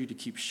encourage you to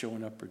keep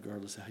showing up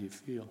regardless of how you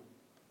feel.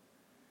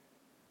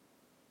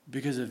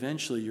 Because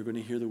eventually you're going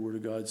to hear the word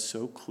of God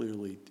so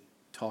clearly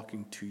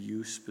talking to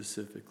you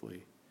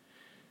specifically.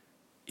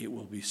 It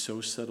will be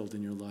so settled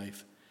in your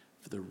life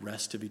for the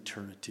rest of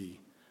eternity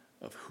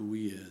of who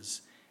he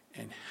is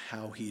and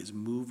how he has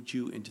moved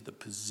you into the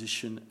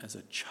position as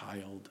a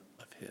child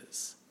of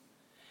his.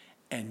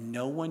 And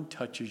no one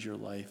touches your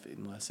life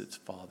unless it's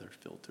Father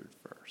filtered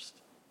first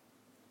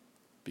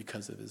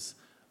because of his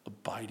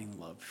abiding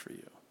love for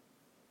you.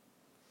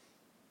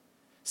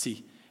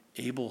 See,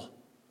 Abel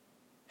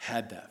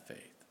had that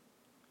faith.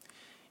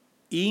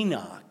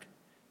 Enoch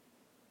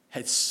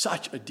had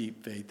such a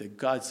deep faith that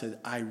God said,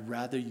 I'd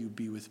rather you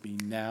be with me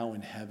now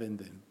in heaven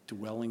than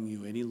dwelling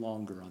you any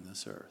longer on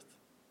this earth.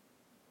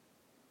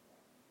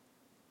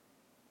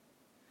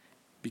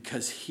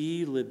 Because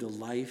he lived a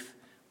life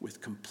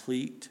with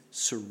complete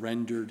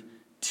surrendered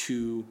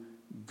to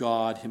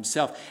God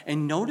himself.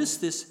 And notice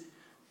this,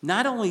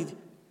 not only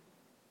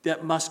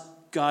that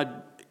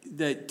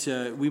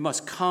we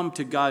must come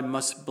to God,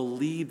 must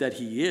believe that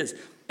he is,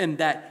 and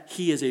that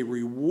he is a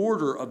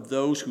rewarder of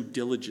those who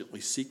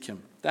diligently seek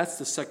him. That's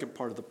the second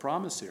part of the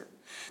promise here.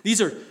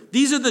 These are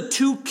the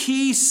two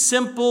key,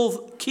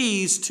 simple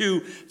keys to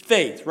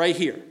faith right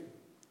here.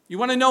 You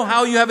want to know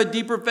how you have a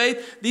deeper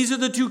faith? These are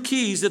the two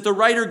keys that the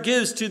writer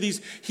gives to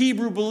these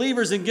Hebrew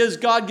believers and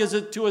God gives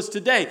it to us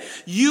today.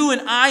 You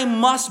and I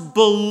must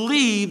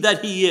believe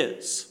that he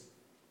is.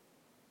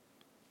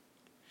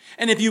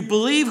 And if you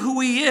believe who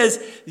he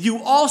is,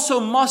 you also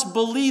must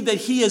believe that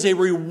he is a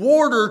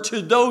rewarder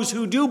to those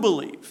who do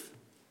believe.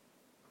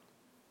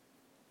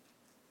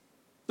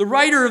 The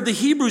writer of the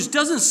Hebrews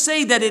doesn't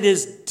say that it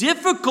is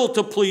difficult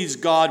to please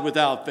God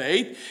without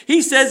faith.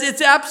 He says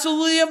it's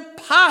absolutely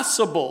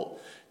impossible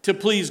to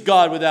please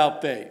God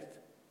without faith.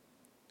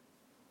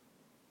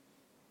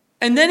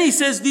 And then he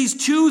says these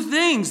two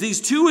things,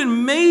 these two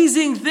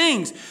amazing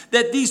things,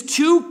 that these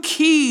two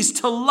keys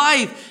to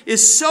life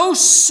is so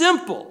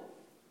simple.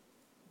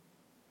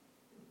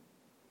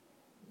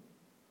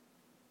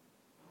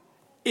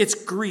 it's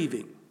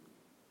grieving.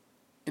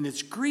 And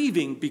it's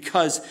grieving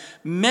because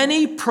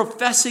many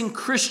professing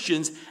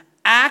Christians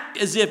act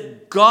as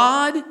if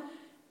God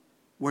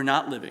were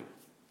not living.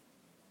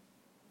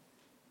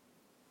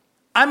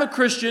 I'm a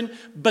Christian,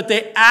 but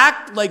they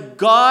act like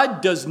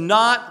God does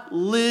not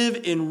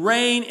live and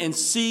reign and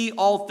see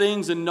all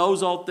things and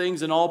knows all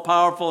things and all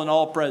powerful and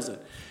all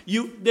present.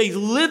 They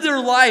live their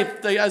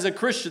life as a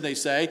Christian, they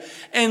say,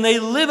 and they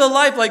live a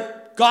life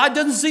like God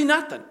doesn't see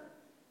nothing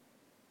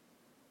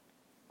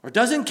or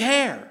doesn't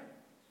care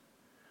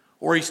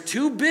or he's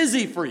too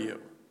busy for you.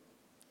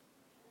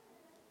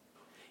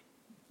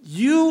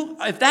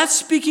 If that's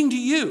speaking to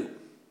you,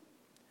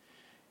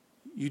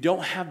 you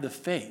don't have the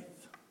faith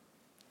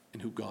in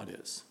who God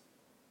is.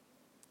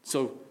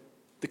 So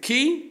the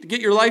key to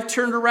get your life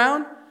turned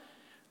around,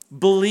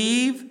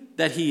 believe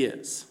that he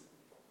is.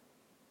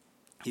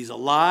 He's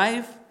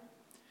alive,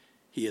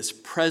 he is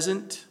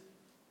present,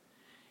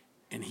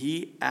 and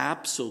he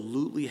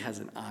absolutely has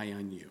an eye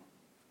on you.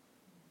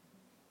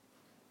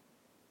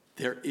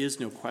 There is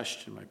no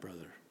question, my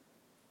brother.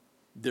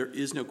 There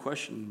is no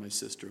question, my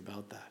sister,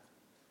 about that.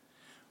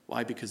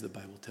 Why? Because the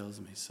Bible tells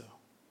me so.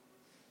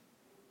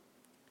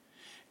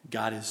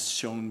 God has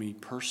shown me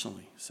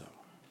personally so.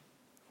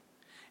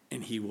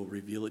 And he will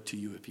reveal it to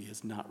you if he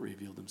has not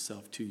revealed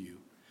himself to you.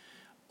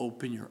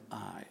 Open your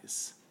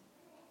eyes.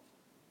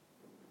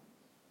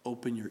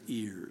 Open your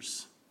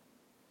ears.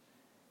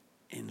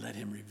 And let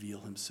him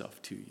reveal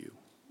himself to you.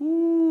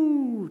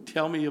 Ooh,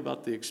 tell me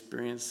about the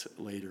experience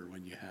later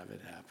when you have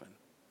it happen.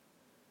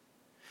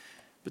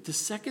 But the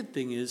second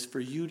thing is for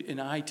you and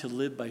I to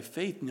live by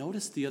faith.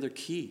 Notice the other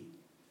key.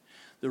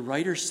 The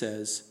writer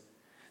says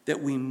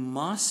that we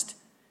must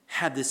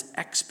have this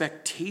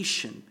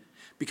expectation,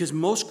 because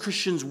most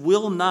Christians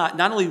will not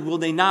only will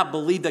they not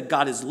believe that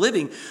God is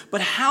living, but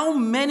how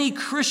many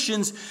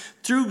Christians,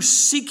 through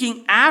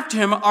seeking after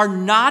him, are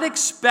not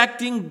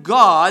expecting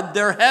God,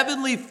 their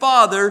heavenly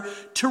Father,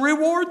 to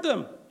reward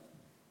them,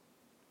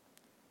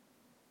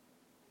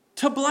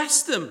 to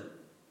bless them.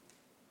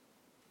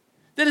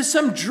 That is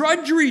some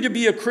drudgery to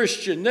be a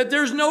Christian, that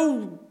there's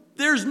no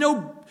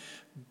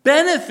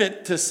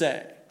benefit to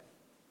say.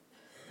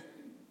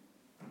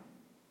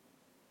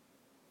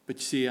 But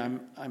you see,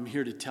 I'm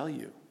here to tell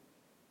you.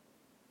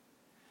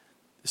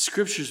 The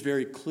scripture is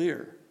very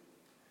clear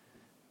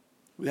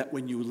that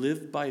when you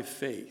live by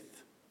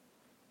faith,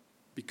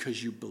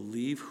 because you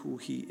believe who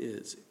he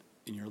is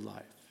in your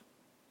life,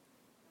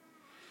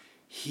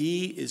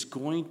 he is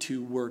going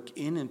to work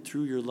in and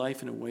through your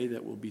life in a way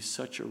that will be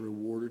such a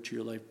rewarder to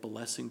your life,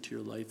 blessing to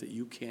your life, that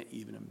you can't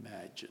even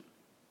imagine.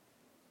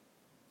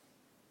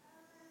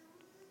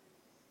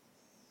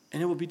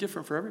 And it will be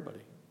different for everybody.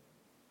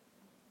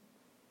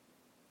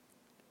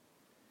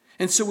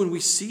 And so when we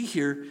see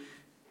here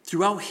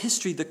throughout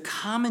history, the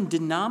common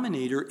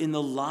denominator in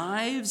the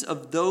lives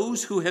of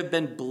those who have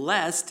been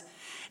blessed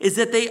is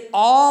that they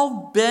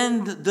all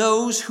been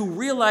those who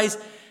realize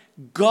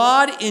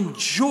God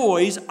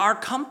enjoys our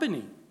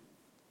company.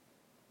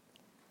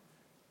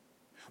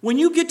 When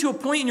you get to a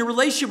point in your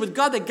relationship with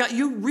God that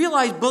you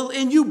realize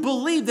and you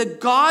believe that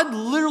God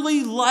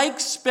literally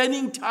likes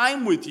spending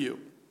time with you.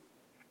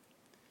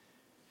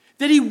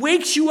 That he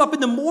wakes you up in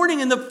the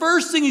morning and the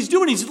first thing he's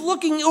doing, he's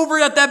looking over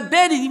at that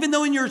bed, and even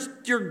though in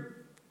your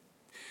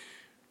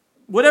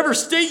whatever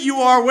state you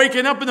are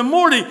waking up in the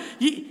morning,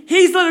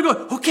 he's letting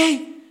go,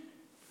 okay,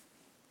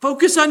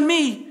 focus on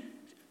me.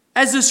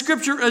 As the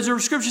scripture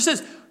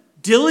says,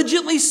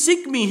 diligently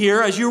seek me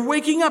here as you're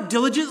waking up.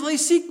 Diligently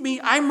seek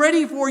me. I'm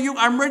ready for you.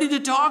 I'm ready to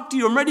talk to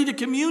you. I'm ready to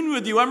commune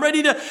with you. I'm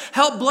ready to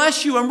help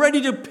bless you. I'm ready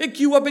to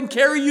pick you up and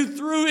carry you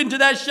through into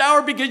that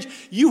shower because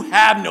you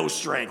have no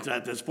strength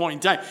at this point in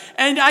time.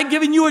 And I've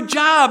given you a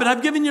job and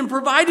I've given you and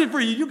provided for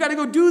you. You've got to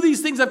go do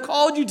these things I've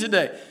called you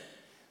today.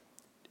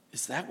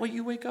 Is that what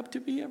you wake up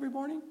to be every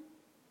morning?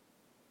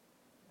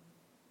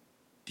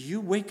 Do you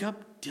wake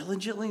up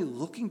diligently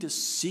looking to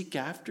seek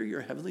after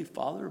your Heavenly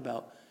Father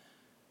about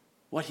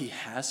what he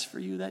has for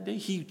you that day?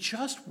 He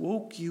just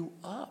woke you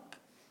up.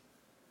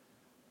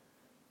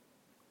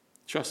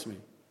 Trust me,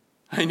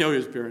 I know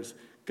his parents.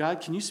 God,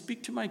 can you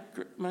speak to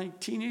my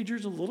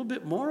teenagers a little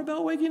bit more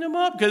about waking them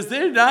up? Because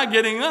they're not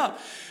getting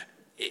up.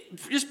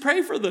 Just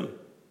pray for them.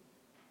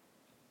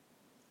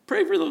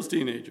 Pray for those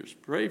teenagers.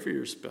 Pray for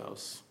your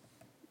spouse.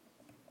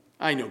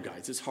 I know,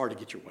 guys, it's hard to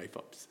get your wife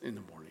up in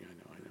the morning.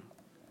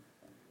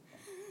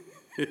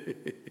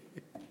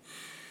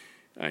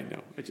 I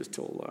know. I just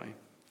told a lie.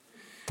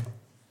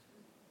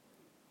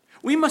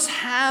 We must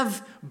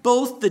have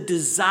both the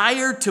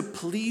desire to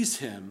please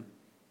him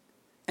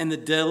and the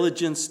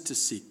diligence to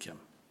seek him.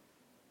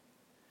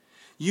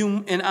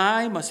 You and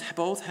I must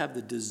both have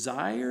the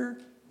desire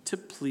to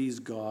please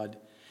God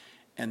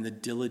and the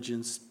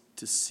diligence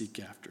to seek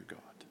after God.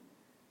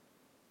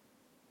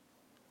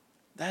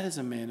 That is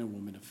a man and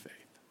woman of faith.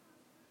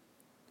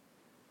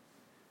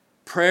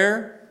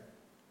 Prayer,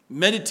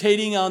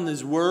 meditating on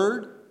his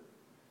word,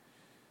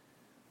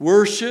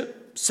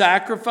 worship,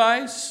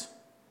 sacrifice,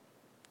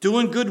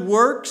 doing good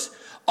works,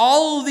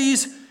 all of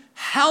these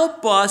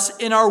help us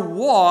in our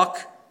walk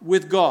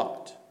with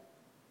God.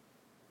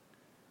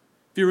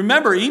 If you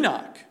remember,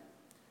 Enoch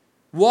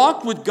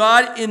walked with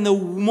God in the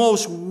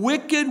most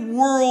wicked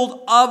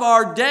world of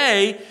our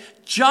day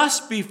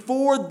just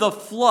before the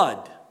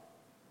flood.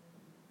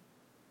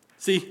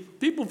 See,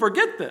 people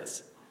forget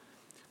this.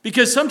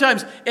 Because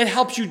sometimes it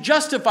helps you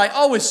justify,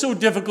 oh, it's so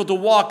difficult to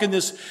walk in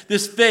this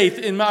faith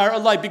in our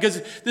life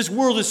because this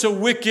world is so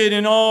wicked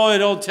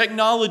and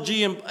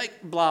technology and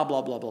blah,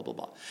 blah, blah, blah, blah,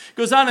 blah. It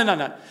goes on and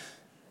on and on.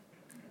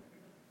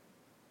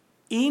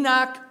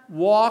 Enoch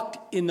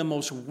walked in the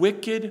most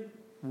wicked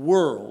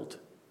world,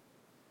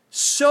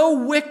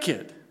 so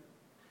wicked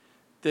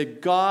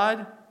that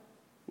God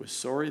was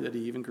sorry that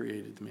he even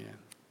created man.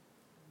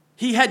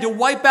 He had to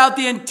wipe out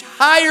the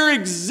entire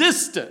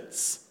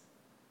existence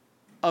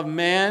of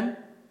man,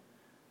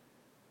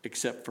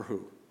 except for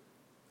who?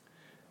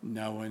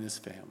 Noah and his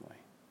family.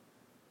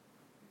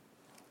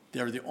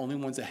 They were the only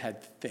ones that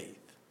had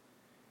faith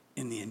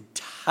in the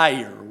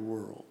entire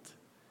world.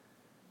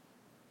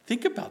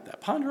 Think about that.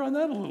 Ponder on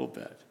that a little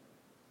bit.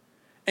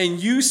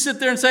 And you sit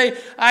there and say,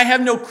 I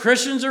have no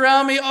Christians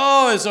around me.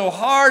 Oh, it's so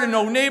hard and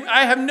no neighbor.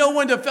 I have no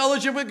one to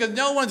fellowship with because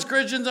no one's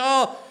Christians.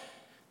 Oh,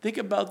 think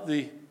about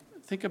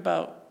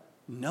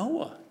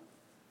Noah.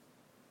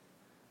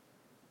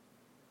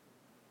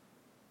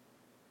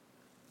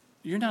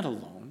 You're not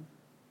alone.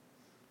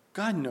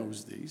 God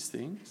knows these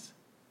things.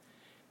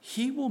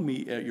 He will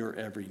meet your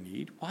every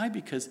need. Why?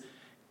 Because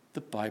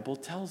the Bible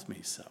tells me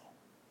so.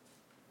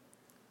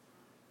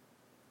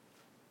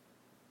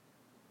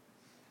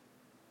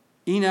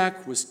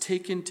 Enoch was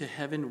taken to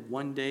heaven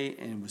one day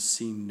and was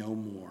seen no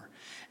more.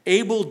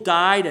 Abel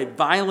died a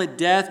violent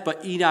death,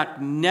 but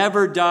Enoch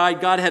never died.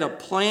 God had a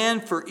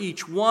plan for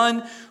each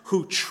one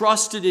who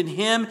trusted in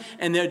him,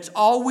 and it's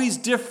always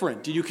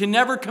different. You can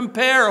never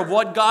compare of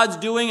what God's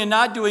doing and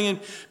not doing in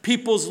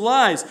people's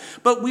lives.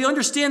 But we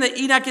understand that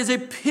Enoch is a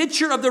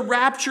picture of the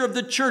rapture of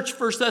the church,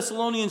 1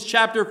 Thessalonians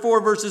chapter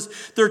 4, verses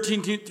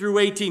 13 through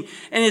 18.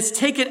 And it's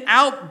taken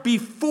out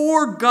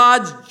before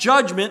God's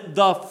judgment,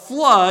 the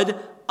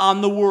flood on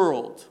the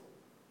world.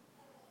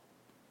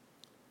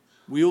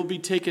 We will be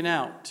taken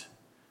out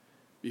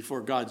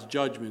before God's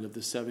judgment of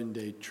the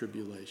 7-day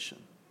tribulation.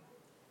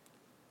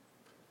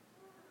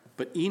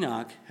 But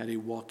Enoch had a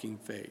walking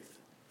faith.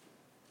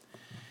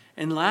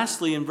 And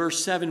lastly, in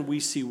verse 7, we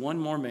see one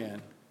more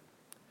man,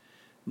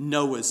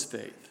 Noah's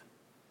faith.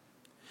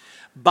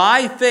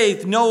 By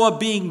faith, Noah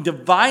being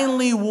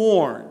divinely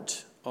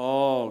warned.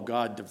 Oh,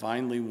 God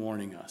divinely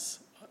warning us.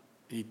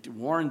 He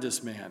warned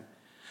this man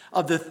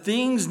of the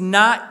things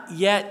not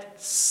yet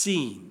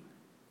seen.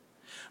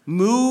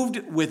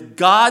 Moved with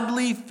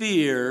godly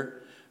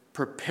fear,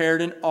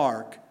 prepared an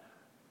ark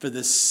for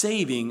the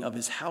saving of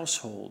his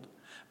household,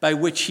 by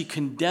which he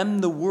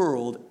condemned the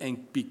world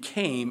and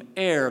became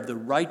heir of the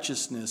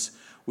righteousness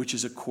which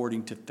is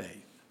according to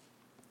faith.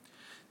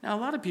 Now, a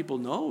lot of people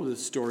know the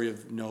story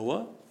of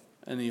Noah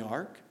and the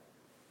ark.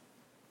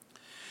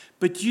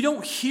 But you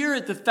don't hear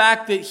it, the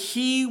fact that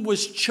he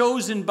was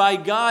chosen by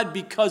God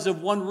because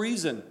of one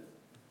reason.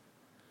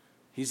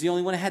 He's the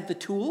only one who had the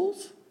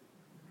tools?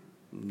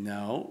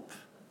 No.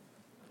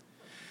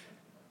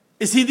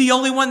 Is he the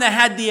only one that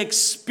had the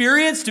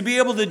experience to be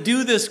able to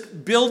do this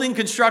building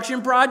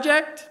construction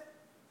project?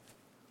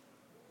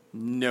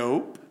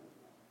 Nope.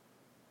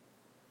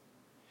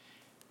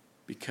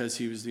 Because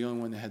he was the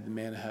only one that had the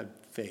man that had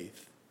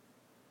faith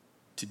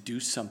to do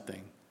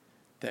something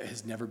that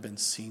has never been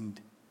seen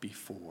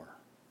before.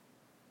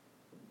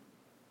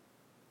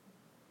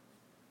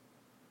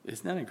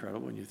 Isn't that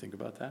incredible when you think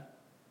about that?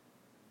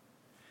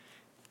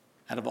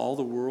 Out of all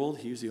the world,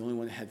 he was the only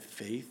one that had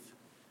faith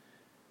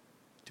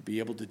to be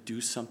able to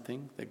do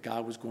something that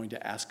God was going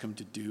to ask him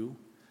to do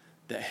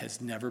that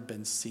has never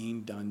been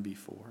seen done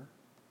before.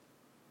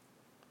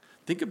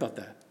 Think about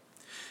that.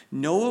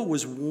 Noah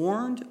was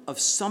warned of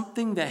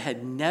something that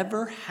had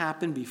never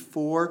happened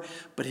before,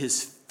 but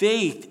his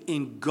faith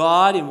in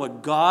God and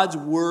what God's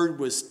word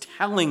was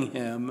telling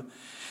him,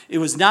 it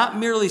was not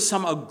merely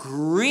some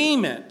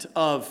agreement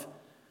of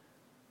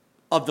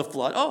the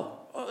flood.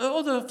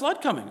 Oh, the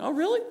flood coming. Oh,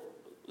 really?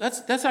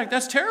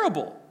 That's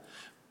terrible.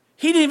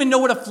 He didn't even know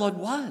what a flood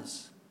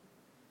was.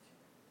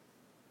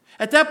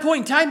 At that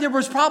point in time, there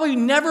was probably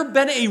never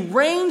been a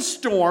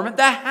rainstorm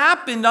that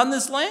happened on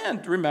this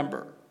land,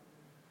 remember.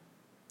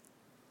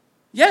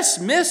 Yes,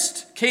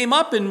 mist came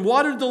up and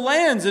watered the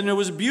lands, and it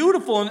was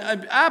beautiful, and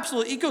an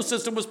absolute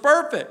ecosystem was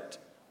perfect.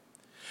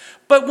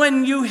 But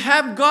when you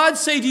have God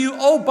say to you,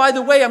 oh, by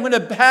the way, I'm going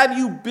to have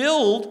you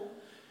build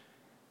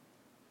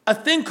a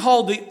thing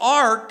called the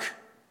ark,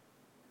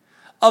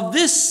 of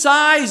this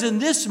size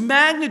and this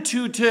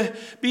magnitude, to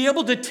be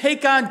able to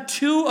take on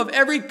 2 of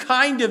every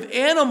kind of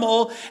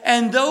animal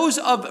and those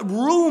of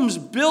rooms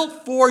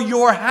built for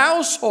your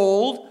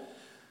household,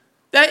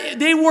 that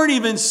they weren't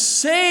even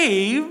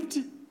saved.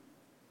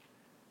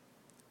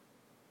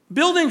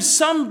 Building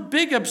some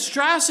big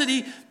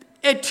monstrosity,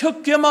 it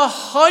took him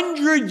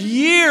 100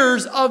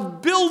 years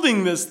of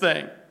building this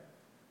thing.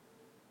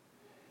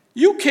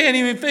 You can't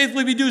even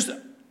faithfully do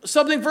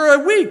something for a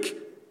week.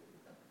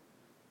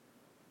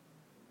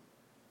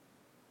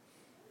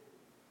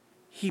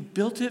 He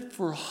built it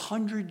for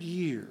 100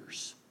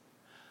 years,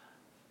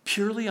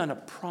 purely on a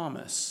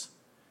promise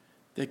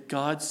that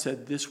God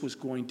said this was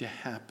going to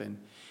happen,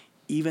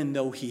 even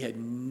though he had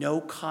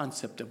no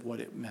concept of what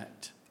it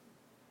meant,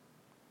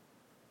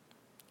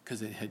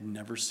 because it had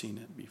never seen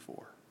it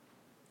before,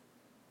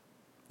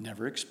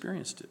 never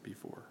experienced it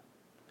before,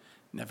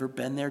 never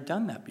been there,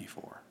 done that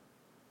before,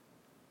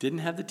 didn't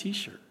have the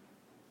t-shirt.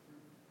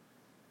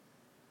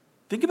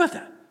 Think about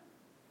that.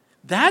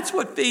 That's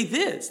what faith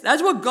is.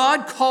 That's what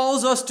God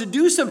calls us to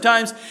do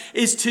sometimes,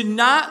 is to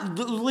not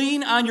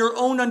lean on your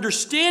own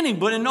understanding,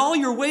 but in all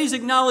your ways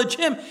acknowledge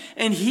him,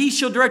 and he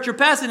shall direct your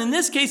paths. And in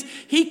this case,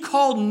 he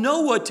called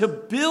Noah to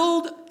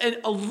build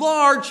a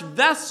large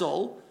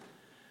vessel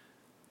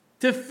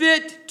to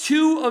fit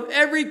 2 of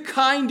every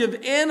kind of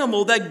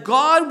animal that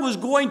God was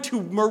going to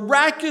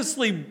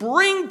miraculously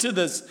bring to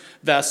this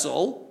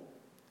vessel.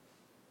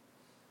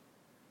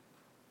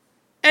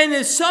 And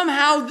if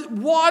somehow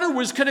water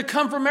was going to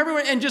come from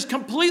everywhere and just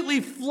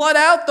completely flood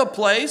out the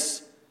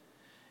place,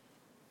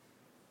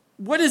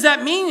 what does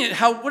that mean?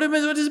 What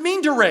does it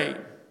mean to rain?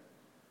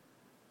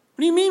 What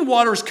do you mean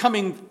water is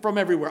coming from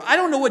everywhere? I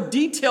don't know what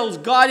details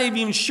God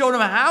even showed him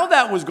how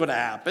that was going to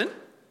happen.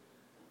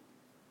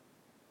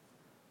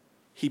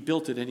 He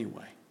built it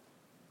anyway.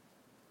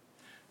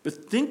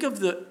 But think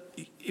of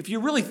if you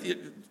really,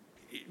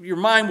 your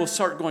mind will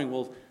start going,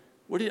 well,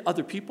 what did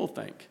other people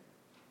think?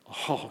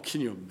 Oh,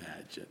 can you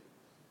imagine?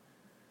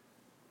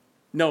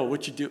 No,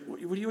 what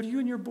are you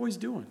and your boys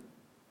doing?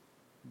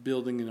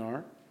 Building an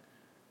ark?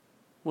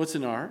 What's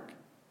an ark?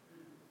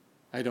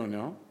 I don't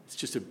know. It's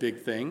just a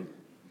big thing.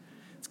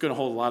 It's going to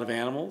hold a lot of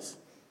animals.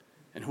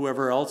 And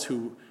whoever else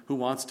who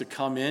wants to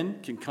come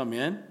in can come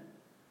in.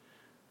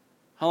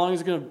 How long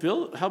is it going to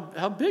build?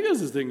 How big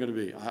is this thing going to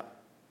be?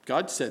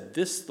 God said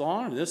this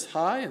long, and this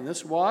high, and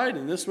this wide,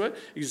 and this way.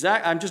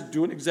 I'm just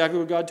doing exactly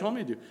what God told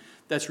me to do.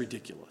 That's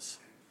ridiculous.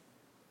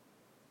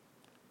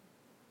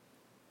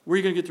 Where are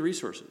you going to get the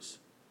resources?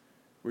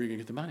 Where are you going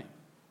to get the money?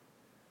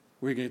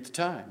 Where are you going to get the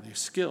time, the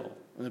skill,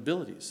 and the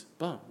abilities?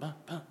 Bum, bum,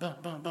 bum, bum,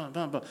 bum, bum,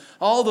 bum, bum.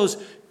 All those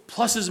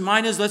pluses,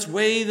 minuses, let's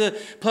weigh the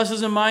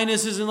pluses and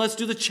minuses, and let's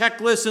do the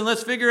checklist, and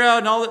let's figure out,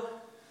 and all that.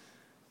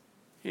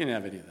 He didn't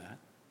have any of that.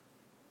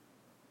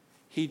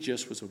 He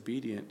just was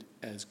obedient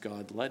as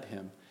God led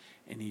him,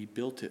 and he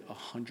built it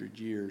 100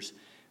 years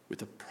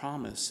with a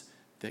promise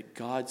that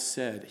God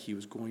said he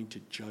was going to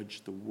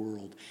judge the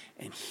world,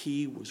 and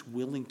he was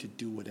willing to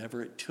do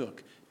whatever it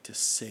took to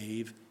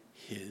save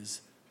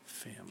his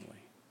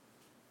family.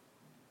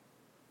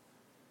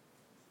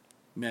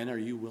 Men, are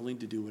you willing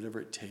to do whatever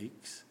it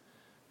takes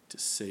to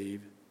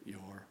save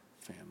your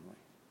family?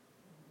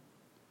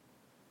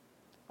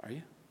 Are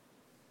you?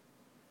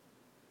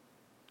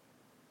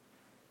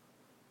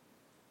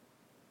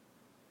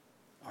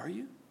 Are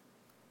you?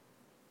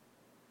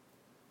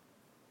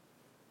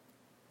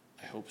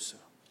 I hope so.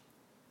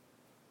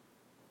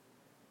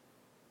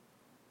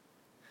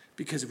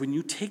 Because when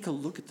you take a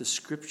look at the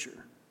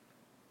scripture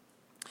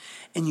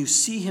and you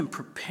see him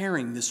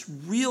preparing this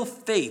real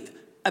faith,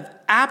 of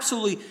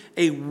absolutely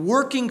a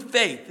working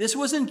faith. This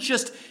wasn't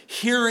just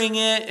hearing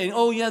it and,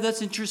 oh yeah,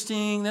 that's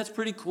interesting, that's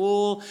pretty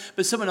cool,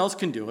 but someone else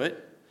can do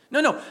it.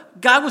 No.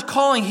 God was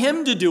calling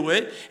him to do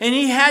it, and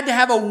he had to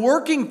have a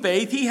working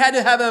faith. He had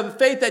to have a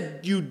faith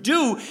that you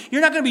do. You're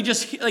not going to be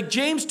just, like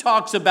James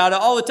talks about it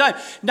all the time,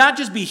 not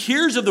just be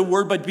hearers of the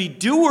word, but be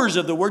doers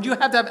of the word. You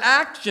have to have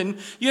action.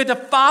 You have to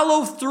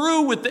follow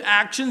through with the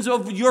actions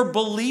of your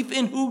belief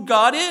in who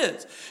God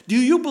is. Do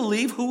you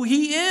believe who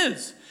he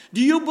is? Do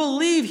you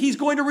believe he's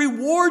going to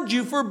reward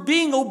you for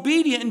being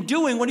obedient and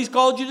doing what he's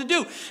called you to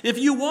do? If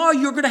you are,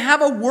 you're going to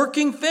have a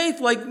working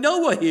faith like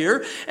Noah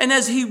here. And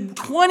as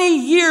 20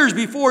 years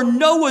before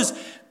Noah's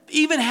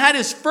even had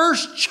his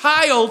first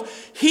child,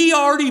 he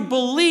already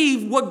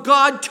believed what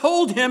God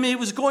told him. He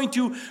was going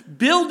to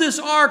build this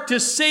ark to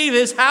save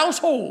his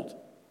household.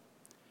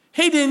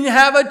 He didn't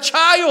have a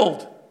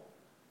child.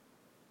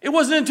 It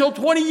wasn't until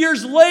 20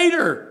 years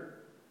later.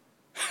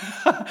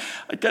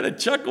 I kind of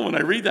chuckle when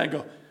I read that and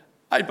go,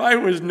 if I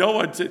was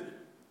Noah, I'd say,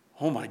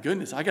 oh my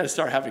goodness, I got to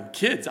start having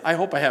kids. I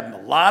hope I have a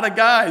lot of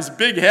guys,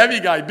 big,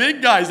 heavy guys,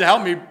 big guys to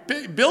help me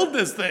build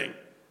this thing.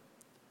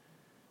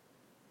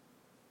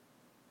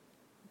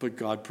 But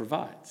God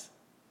provides.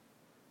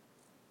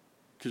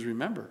 Because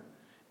remember,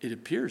 it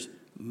appears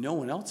no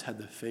one else had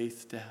the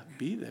faith to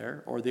be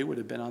there, or they would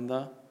have been on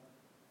the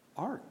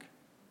ark.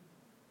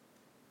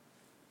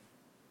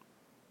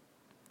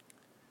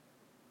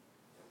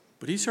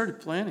 But he started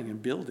planning and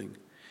building.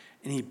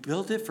 And he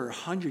built it for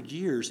 100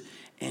 years.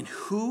 And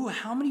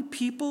how many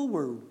people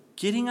were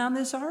getting on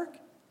this ark?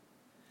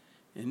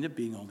 It ended up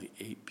being only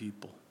 8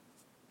 people.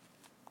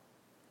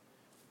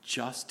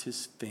 Just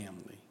his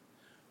family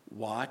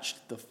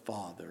watched the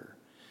Father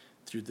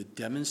through the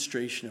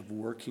demonstration of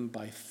working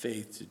by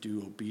faith to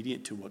do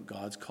obedient to what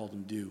God's called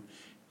him to do,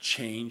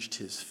 changed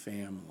his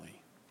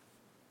family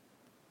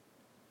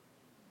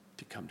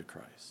to come to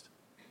Christ.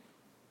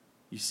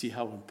 You see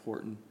how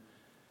important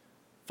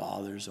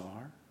fathers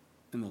are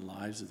in the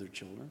lives of their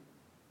children?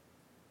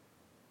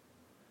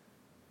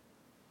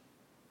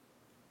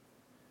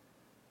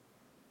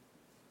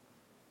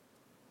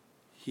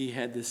 he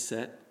had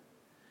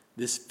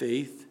this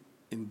faith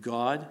in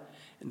God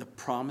and the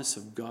promise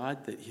of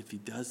God that if he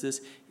does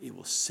this, it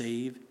will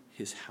save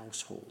his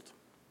household.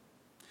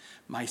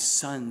 My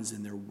sons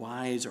and their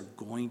wives are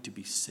going to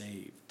be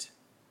saved.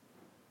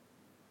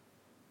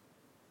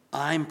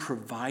 I'm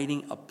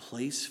providing a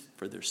place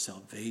for their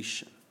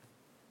salvation,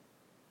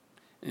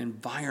 an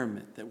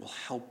environment that will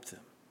help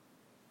them.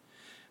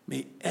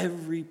 May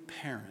every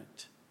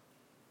parent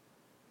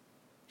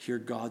hear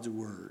God's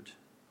word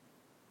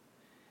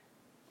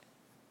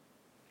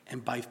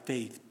and by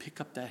faith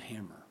pick up that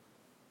hammer.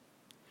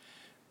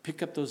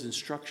 Pick up those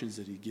instructions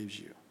that he gives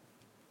you,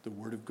 the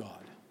word of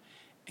God,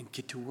 and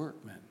get to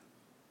work, men.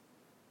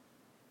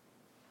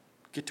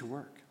 Get to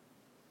work,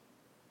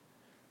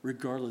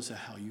 regardless of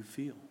how you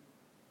feel,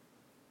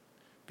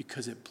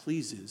 because it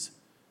pleases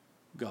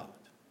God.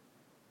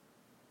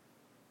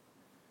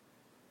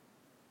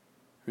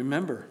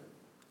 Remember,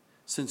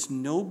 since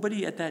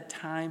nobody at that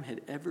time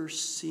had ever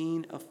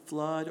seen a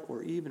flood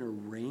or even a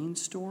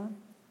rainstorm,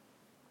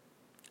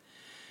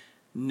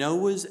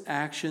 Noah's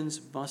actions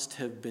must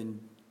have been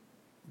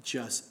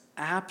just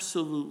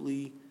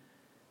absolutely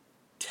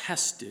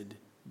tested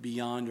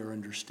beyond our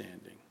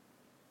understanding.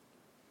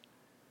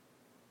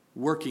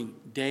 Working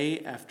day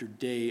after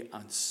day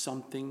on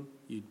something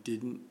you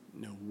didn't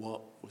know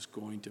what was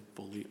going to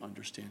fully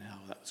understand how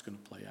that was going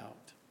to play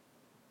out.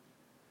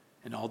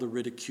 And all the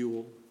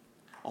ridicule,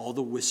 all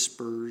the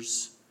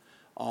whispers,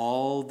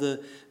 all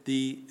the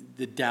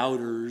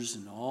doubters,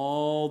 and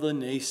all the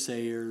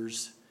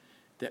naysayers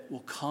that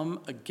will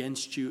come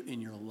against you in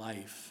your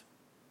life,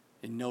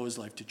 in Noah's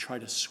life, to try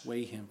to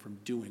sway him from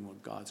doing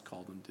what God's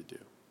called him to do.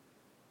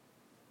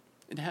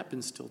 It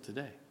happens still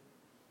today.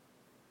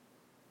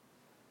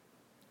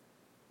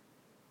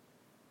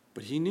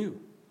 But he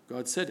knew.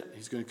 God said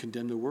he's going to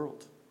condemn the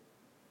world.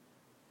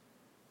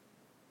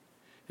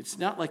 It's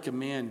not like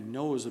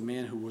Noah was a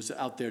man who was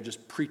out there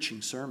just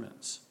preaching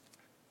sermons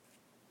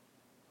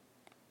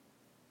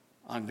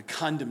on the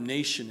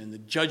condemnation and the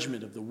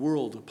judgment of the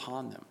world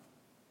upon them.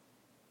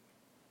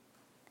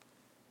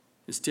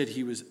 Instead,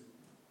 he was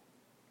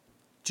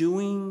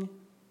doing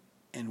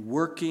and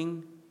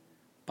working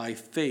by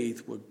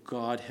faith what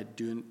God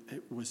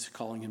was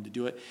calling him to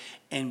do it.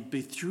 And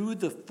through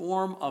the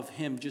form of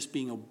him just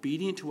being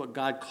obedient to what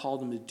God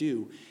called him to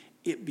do,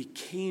 it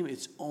became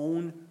its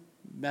own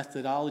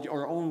methodology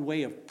or own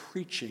way of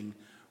preaching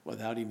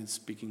without even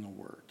speaking a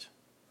word.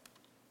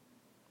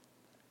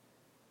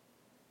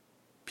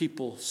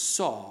 People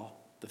saw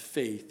the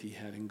faith he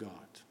had in God.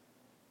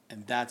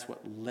 And that's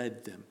what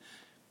led them.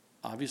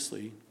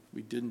 Obviously,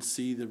 we didn't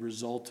see the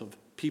result of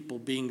people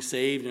being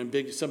saved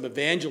and some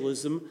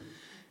evangelism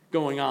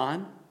going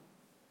on.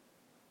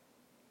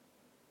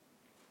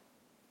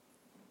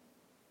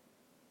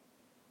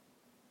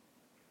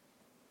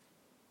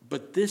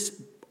 But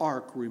this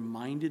ark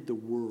reminded the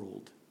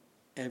world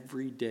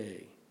every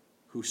day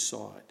who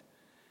saw it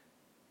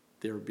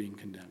they were being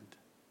condemned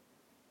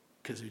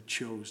because they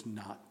chose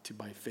not to,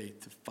 by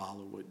faith, to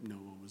follow what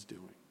Noah was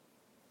doing.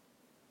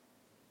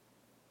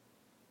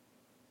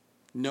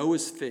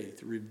 Noah's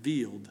faith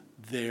revealed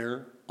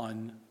their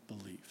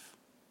unbelief.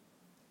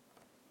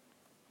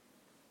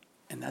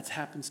 And that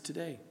happens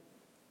today.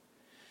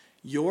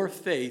 Your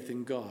faith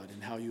in God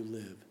and how you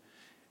live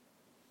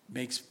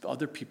makes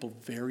other people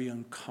very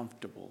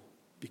uncomfortable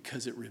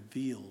because it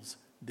reveals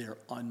their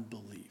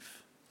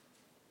unbelief.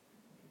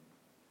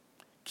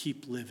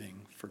 Keep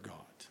living for God.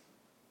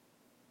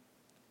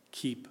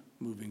 Keep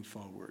moving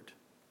forward.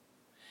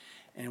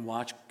 And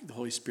watch the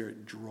Holy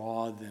Spirit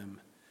draw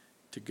them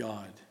to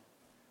God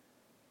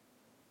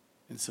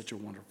in such a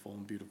wonderful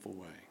and beautiful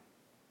way.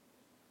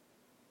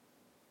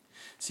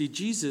 See,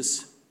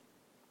 Jesus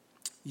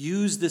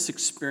used this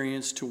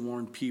experience to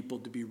warn people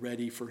to be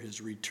ready for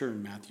his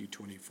return, Matthew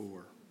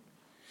 24.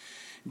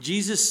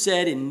 Jesus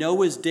said in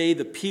Noah's day,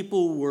 the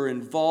people were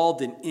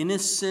involved in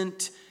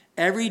innocent,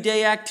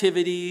 everyday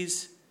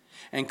activities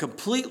and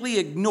completely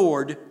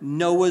ignored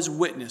Noah's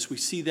witness. We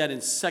see that in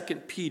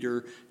 2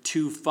 Peter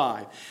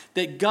 2:5.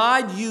 That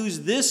God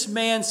used this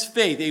man's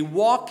faith, a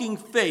walking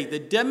faith, a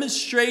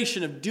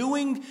demonstration of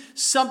doing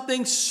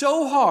something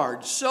so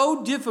hard,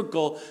 so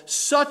difficult,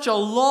 such a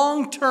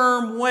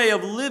long-term way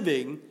of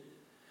living,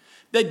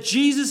 that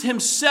Jesus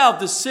himself,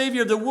 the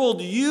Savior of the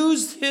world,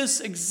 used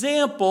his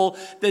example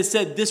that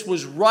said this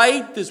was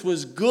right, this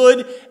was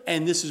good,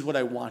 and this is what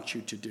I want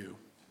you to do.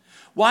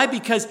 Why?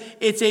 Because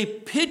it's a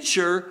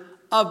picture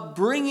of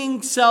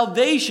bringing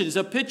salvation. It's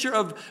a picture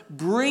of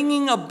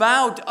bringing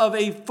about of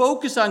a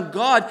focus on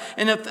God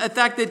and the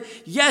fact that,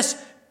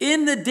 yes,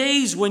 in the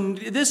days when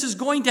this is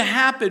going to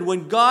happen,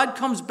 when God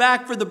comes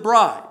back for the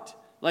bride,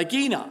 like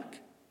Enoch,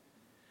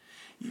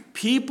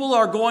 people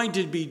are going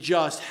to be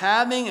just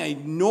having a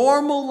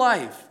normal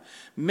life,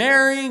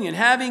 marrying and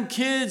having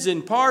kids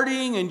and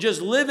partying and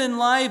just living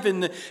life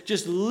and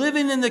just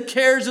living in the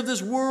cares of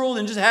this world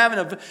and just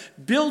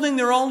building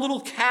their own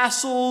little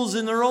castles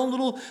and their own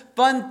little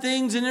fun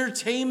things and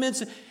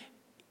entertainments.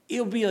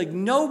 It'll be like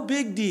no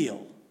big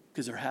deal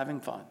because they're having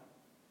fun.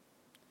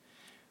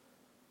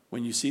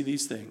 When you see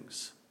these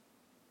things,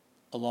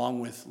 along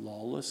with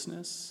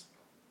lawlessness,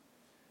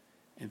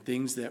 and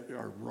things that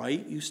are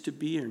right used to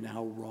be are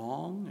now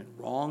wrong, and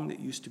wrong that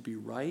used to be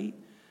right,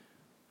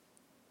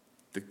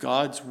 that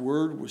God's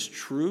word was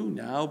true,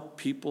 now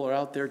people are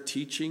out there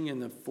teaching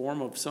in the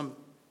form of some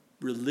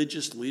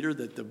religious leader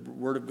that the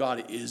word of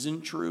God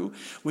isn't true.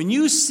 When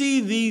you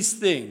see these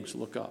things,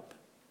 look up.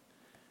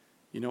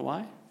 You know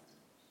why?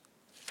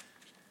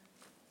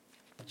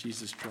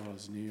 Jesus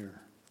draws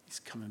near. He's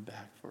coming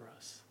back for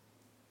us.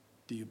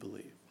 Do you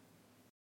believe?